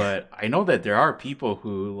 but I know that there are people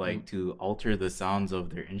who like to alter the sounds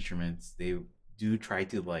of their instruments. They do try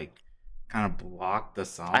to like kind of block the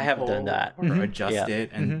sound. I have done that. Or adjust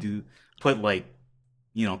it and do put like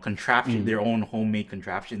contraption their own homemade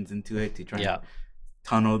contraptions into it to try and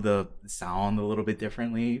tunnel the sound a little bit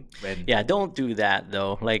differently. Don't do that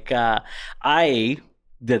though. Like I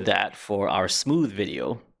did that for our smooth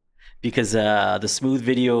video because the smooth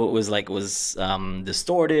video was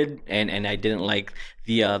distorted and I didn't like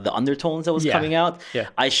the undertones that was coming out.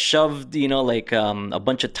 I shoved a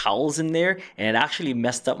bunch of towels in there and it actually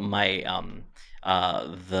messed up my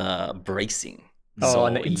the bracing.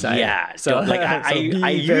 On the inside. Yeah. So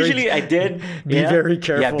I did. Be very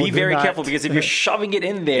careful. Yeah, be very careful because if you're shoving it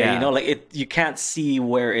in there, you can't see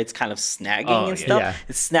where it's kind of snagging and stuff. Yeah.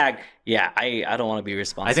 It's snagged. Yeah, I don't want to be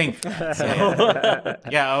responsible. I think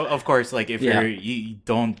of course, like if you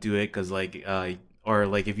don't do it because like or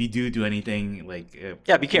like if you do anything like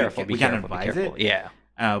be careful. We can't advise it. Yeah.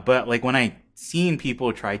 But like when I seen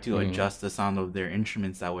people try to adjust the sound of their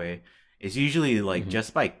instruments that way, it's usually like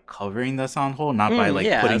just by covering the sound hole, not by like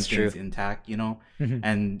putting things intact,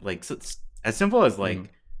 and like so it's as simple as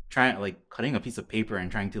like trying like cutting a piece of paper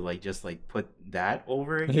and trying to like just like put that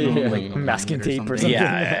over it, like masking tape or something.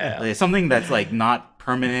 Like, something that's like not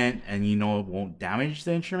permanent and it won't damage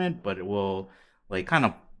the instrument, but it will like kind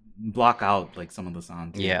of block out like some of the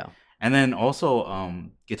sound. Yeah. And then also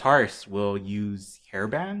guitarists will use hair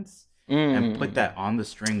bands and put that on the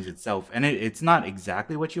strings itself. And it's not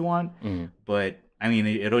exactly what you want, but I mean,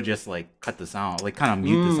 it'll just like cut the sound, like kind of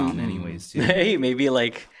mute the sound anyways too. Hey, maybe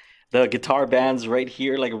like the guitar band's right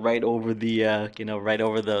here, like right over the right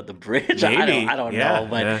over the bridge. Maybe. I don't Yeah, know,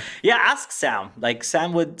 but yeah. yeah, ask Sam. Like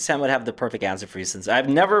Sam would have the perfect answer for you, since I've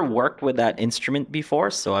never worked with that instrument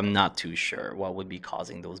before, so I'm not too sure what would be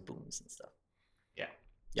causing those booms and stuff. Yeah.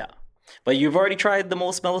 Yeah. But you've already tried the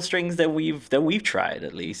most mellow strings that we've tried,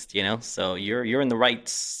 at least, so you're in the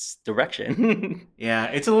right direction. Yeah,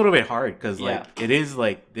 it's a little bit hard because Yeah. it is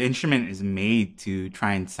like the instrument is made to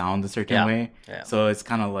try and sound a certain Yeah, way. yeah. So it's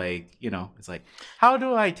kind of like, it's like, how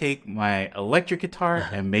do I take my electric guitar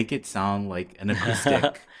and make it sound like an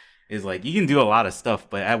acoustic? Is like you can do a lot of stuff,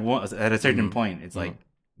 but at a certain point, it's like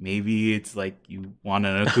maybe it's like you want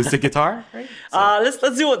an acoustic guitar, right? Let's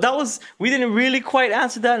do it. That was, we didn't really quite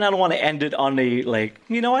answer that, and I don't want to end it on a like,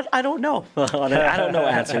 you know what? I don't know. I don't know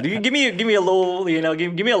answer. Give me a low,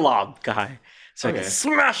 give me a lob, guy, so I Okay. can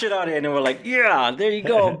smash it out of it, and we're like, yeah, there you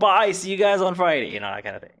go. Bye. See you guys on Friday. That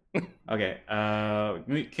kind of thing. Okay.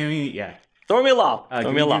 Can we? Yeah. Throw me a lob. Throw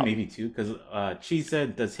Can me a we do lob. maybe two? Because she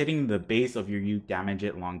said, does hitting the base of your uke damage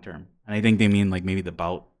it long term? And I think they mean like maybe the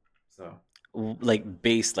bout. So Like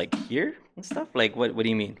bass, like here and stuff. Like what do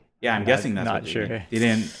you mean? yeah, I'm guessing that's not what they sure. mean. They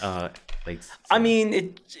didn't like. I say-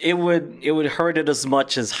 mean, it would hurt it as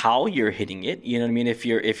much as how you're hitting it. You know what I mean? If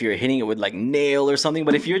you're hitting it with like nail or something,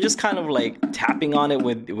 but if you're just kind of like tapping on it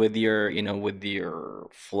with your with your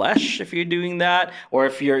flesh, if you're doing that, or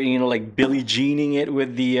if you're like Billie Jeaning it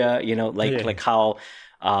with the like how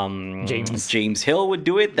James Hill would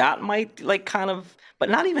do it, that might like kind of, but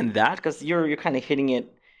not even that, because you're kind of hitting it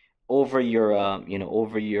over your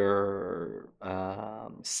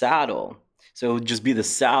saddle. So it would just be the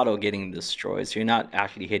saddle getting destroyed. So you're not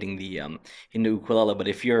actually hitting the ukulele. But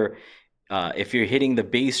if you're hitting the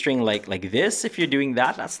bass string like this, if you're doing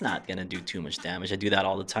that, that's not gonna do too much damage. I do that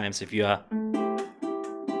all the time. So if you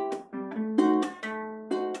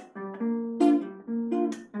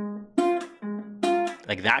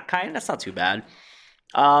like that kind, that's not too bad.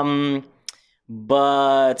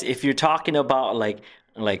 But if you're talking about like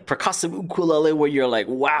percussive ukulele, where you're like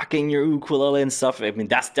whacking your ukulele and stuff, I mean,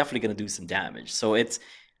 that's definitely gonna do some damage. So it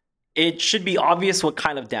should be obvious what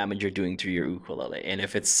kind of damage you're doing to your ukulele, and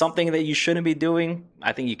if it's something that you shouldn't be doing,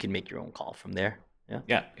 I think you can make your own call from there. Yeah.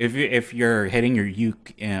 Yeah, if you're hitting your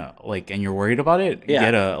uke, and you're worried about it,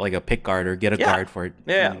 get a pick guard or get a guard for it.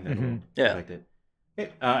 Yeah. That will Yeah. protect it.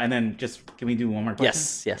 Okay, and then can we do one more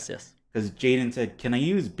question? Yes. Because Jaden said, can I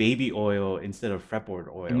use baby oil instead of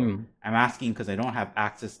fretboard oil? I'm asking because I don't have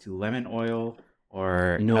access to lemon oil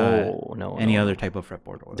or No, any other type of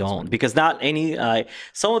fretboard oil. Don't, because not any.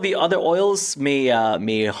 Some of the other oils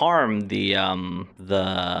may harm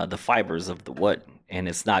the fibers of the wood, and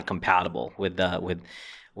it's not compatible with the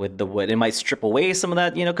wood. It might strip away some of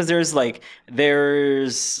that, because there's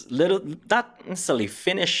little, not necessarily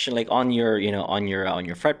finish like on your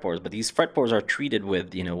fretboards, but these fretboards are treated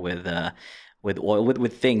with with oil,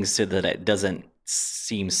 with things, so that it doesn't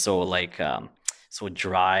seem so like so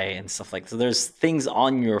dry and stuff like that. So there's things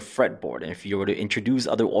on your fretboard, and if you were to introduce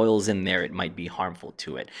other oils in there, it might be harmful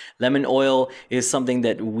to it. Lemon oil is something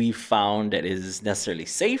that we found that is necessarily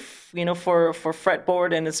safe, for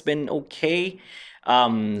fretboard, and it's been okay.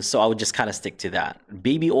 So I would just kind of stick to that.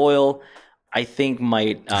 Baby oil, I think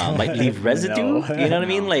might leave residue. No. You know what I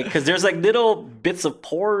mean? Like, because there's like little bits of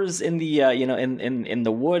pores in the in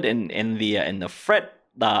the wood and in the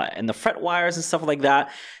fret wires and stuff like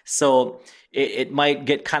that. So it might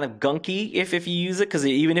get kind of gunky if you use it, because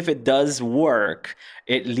even if it does work,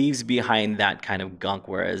 it leaves behind that kind of gunk.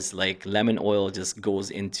 Whereas like lemon oil just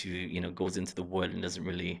goes into the wood and doesn't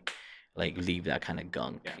really like leave that kind of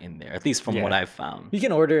gunk in there, at least from what I've found. You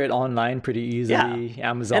can order it online pretty easily.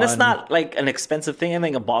 Amazon. And it's not like an expensive thing. I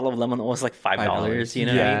think a bottle of lemon oil is like $5. You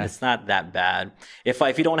know what I mean? It's not that bad. If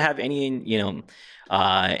you don't have any,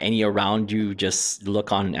 any around you, just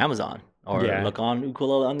look on Amazon or look on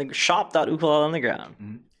ukulele on the shop.ukulele on the ground.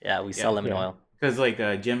 Mhm. Yeah, we sell lemon oil. Because like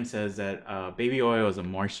Jim says that baby oil is a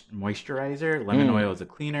moisturizer, lemon oil is a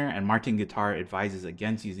cleaner, and Martin Guitar advises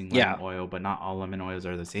against using lemon oil, but not all lemon oils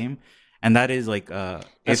are the same. And that is like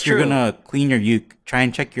if you're gonna clean your uke, try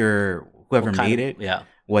and check whoever made it,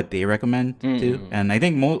 what they recommend too. And I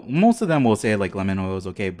think most of them will say like lemon oil is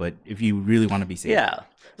okay, but if you really want to be safe,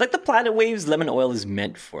 like the Planet Waves lemon oil is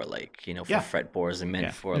meant for like for fretboards and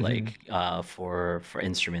meant for like for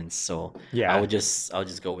instruments. So I would just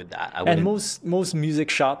go with that. And most music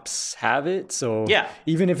shops have it. So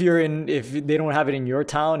even if they don't have it in your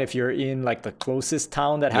town, if you're in like the closest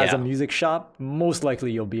town that has a music shop, most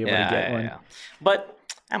likely you'll be able to get one. But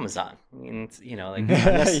Amazon. I mean, like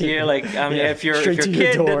unless you're like, I mean, Yeah, if you're straight to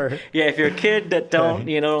your kid, door. if you're a kid that don't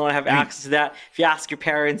have access to that, if you ask your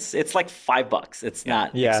parents, it's like $5. It's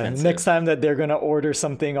not Yeah, expensive. next time that they're gonna order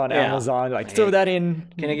something on Yeah. Amazon, like Hey, throw that in.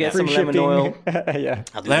 can I get free some lemon shipping. oil? Yeah.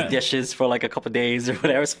 I'll do the dishes for like a couple days or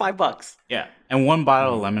whatever. It's $5. Yeah, and one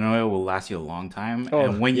bottle of lemon oil will last you a long time. Oh,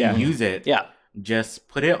 and when yeah. you use it, Yeah. just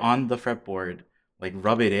put it on the fretboard, like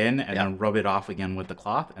rub it in, and Yeah. then rub it off again with the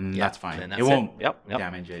cloth, and Yeah, that's fine. then It that's won't it. Yep.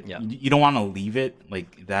 damage it. Yeah. You don't want to leave it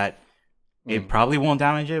like that. It probably won't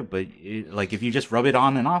damage it, but like if you just rub it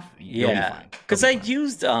on and off, you'll be Yeah, fine. because You'll I be fine.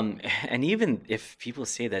 used and even if people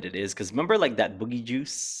say that it is, because remember like that boogie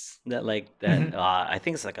juice that I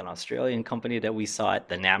think it's like an Australian company that we saw at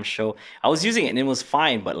the NAM show. I was using it and it was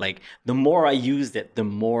fine, but like the more I used it, the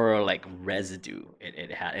more like residue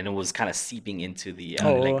it had, and it was kind of seeping into the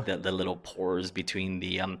like the little pores between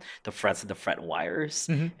the frets and the fret wires,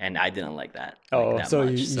 and I didn't like that. Oh, that so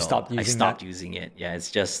much. you stopped I using stopped that? using it. Yeah,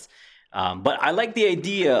 it's just. But I like the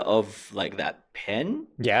idea of like that pen,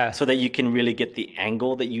 Yeah. so that you can really get the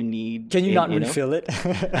angle that you need. Can you not know? refill it?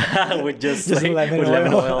 with just lemon with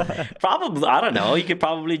lemon oil? oil? Probably, I don't know. You could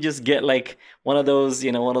probably just get like one of those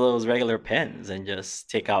regular pens and just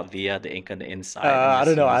take out the ink on the inside. and I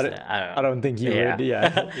just don't know. use that. I don't think you would.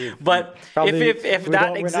 Yeah. But Probably if we're that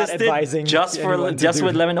not existed advising just anyone to just do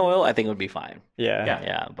with it. lemon oil, I think it would be fine. Yeah.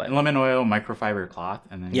 Yeah, but And lemon oil, microfiber cloth,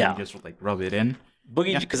 and then Yeah. you just like rub it in.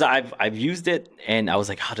 Boogie, because I've used it and I was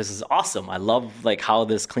like, oh, this is awesome. I love like how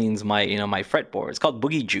this cleans my my fretboard. It's called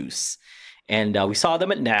Boogie Juice, and we saw them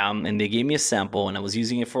at NAM and they gave me a sample and I was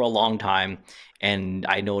using it for a long time, and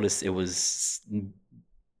I noticed it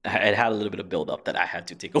had a little bit of buildup that I had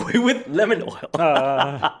to take away with lemon oil.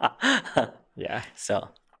 Yeah. So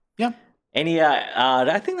Yeah.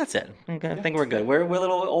 I think that's it. Okay, I think we're good. We're a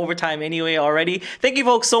little overtime anyway already. Thank you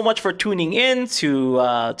folks so much for tuning in to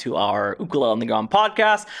our Ukulele on the Ground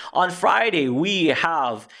podcast. On Friday we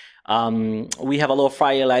have a little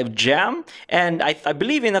Friday Live Jam, and I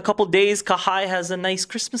believe in a couple days Kahai has a nice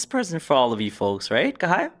Christmas present for all of you folks, right,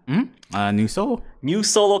 Kahai? New solo. New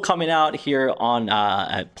solo coming out here on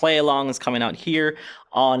Play Along is coming out here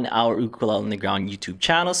on our Ukulele on the Ground YouTube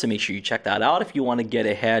channel. So make sure you check that out if you want to get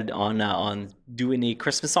ahead on doing a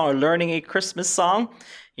Christmas song or learning a Christmas song.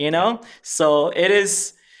 So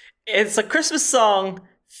it's a Christmas song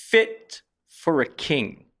fit for a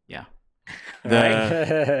king. Yeah.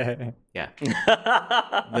 Right? Yeah.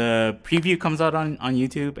 The preview comes out on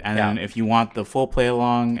YouTube, and then if you want the full play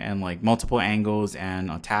along and like multiple angles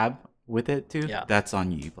and a tab with it too, that's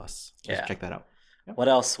on UU Plus. Just check that out. Yep. What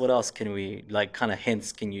else can we like kind of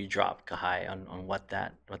hints can you drop, Kahai, on what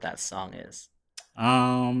that song is?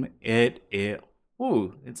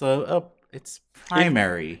 It's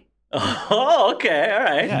primary. Oh, okay. All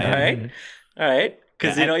right. Yeah, All right. All right.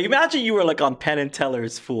 Because, imagine you were like on Penn and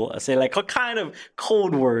Teller's Fool. Say, like, what kind of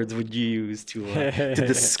code words would you use to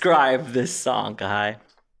describe this song, Kahai?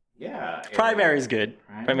 Yeah. Primary's good.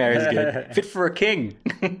 Primary's good. Fit for a king.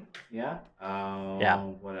 Yeah. Yeah.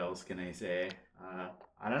 What else can I say?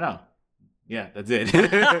 I don't know. Yeah, that's it.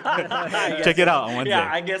 Check Check it out on Wednesday. Yeah,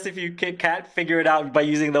 I guess if you can't figure it out by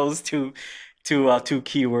using those two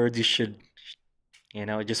keywords, you should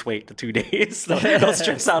just wait the 2 days. Don't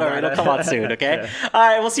stress out over it. It'll come out soon, okay? All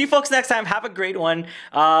right, we'll see you folks next time. Have a great one.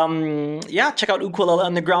 Check out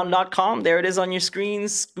ukuleleunderground.com. There it is on your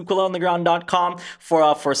screens, ukuleleunderground.com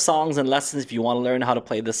for songs and lessons. If you want to learn how to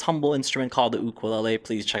play this humble instrument called the ukulele,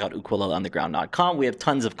 please check out ukuleleunderground.com. We have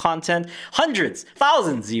tons of content, hundreds,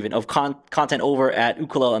 thousands even of content over at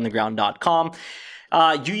ukuleleunderground.com.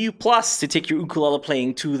 UU Plus to take your ukulele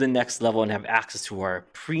playing to the next level and have access to our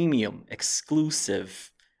premium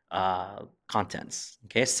exclusive contents.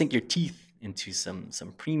 Okay, sink your teeth into some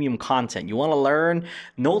premium content. You want to learn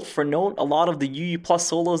note for note a lot of the UU Plus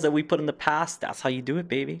solos that we put in the past. That's how you do it,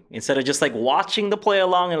 baby. Instead of just like watching the play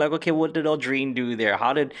along and like, okay, what did Aldrine do there?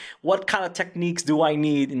 What kind of techniques do I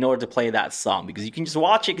need in order to play that song? Because you can just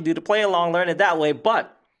watch it, you can do the play along, learn it that way.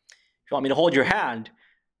 But if you want me to hold your hand,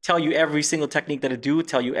 tell you every single technique that I do,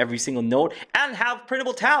 tell you every single note, and have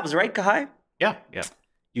printable tabs, right, Kahai? Yeah.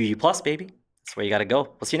 UU Plus, baby. That's where you gotta go.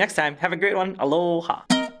 We'll see you next time. Have a great one. Aloha.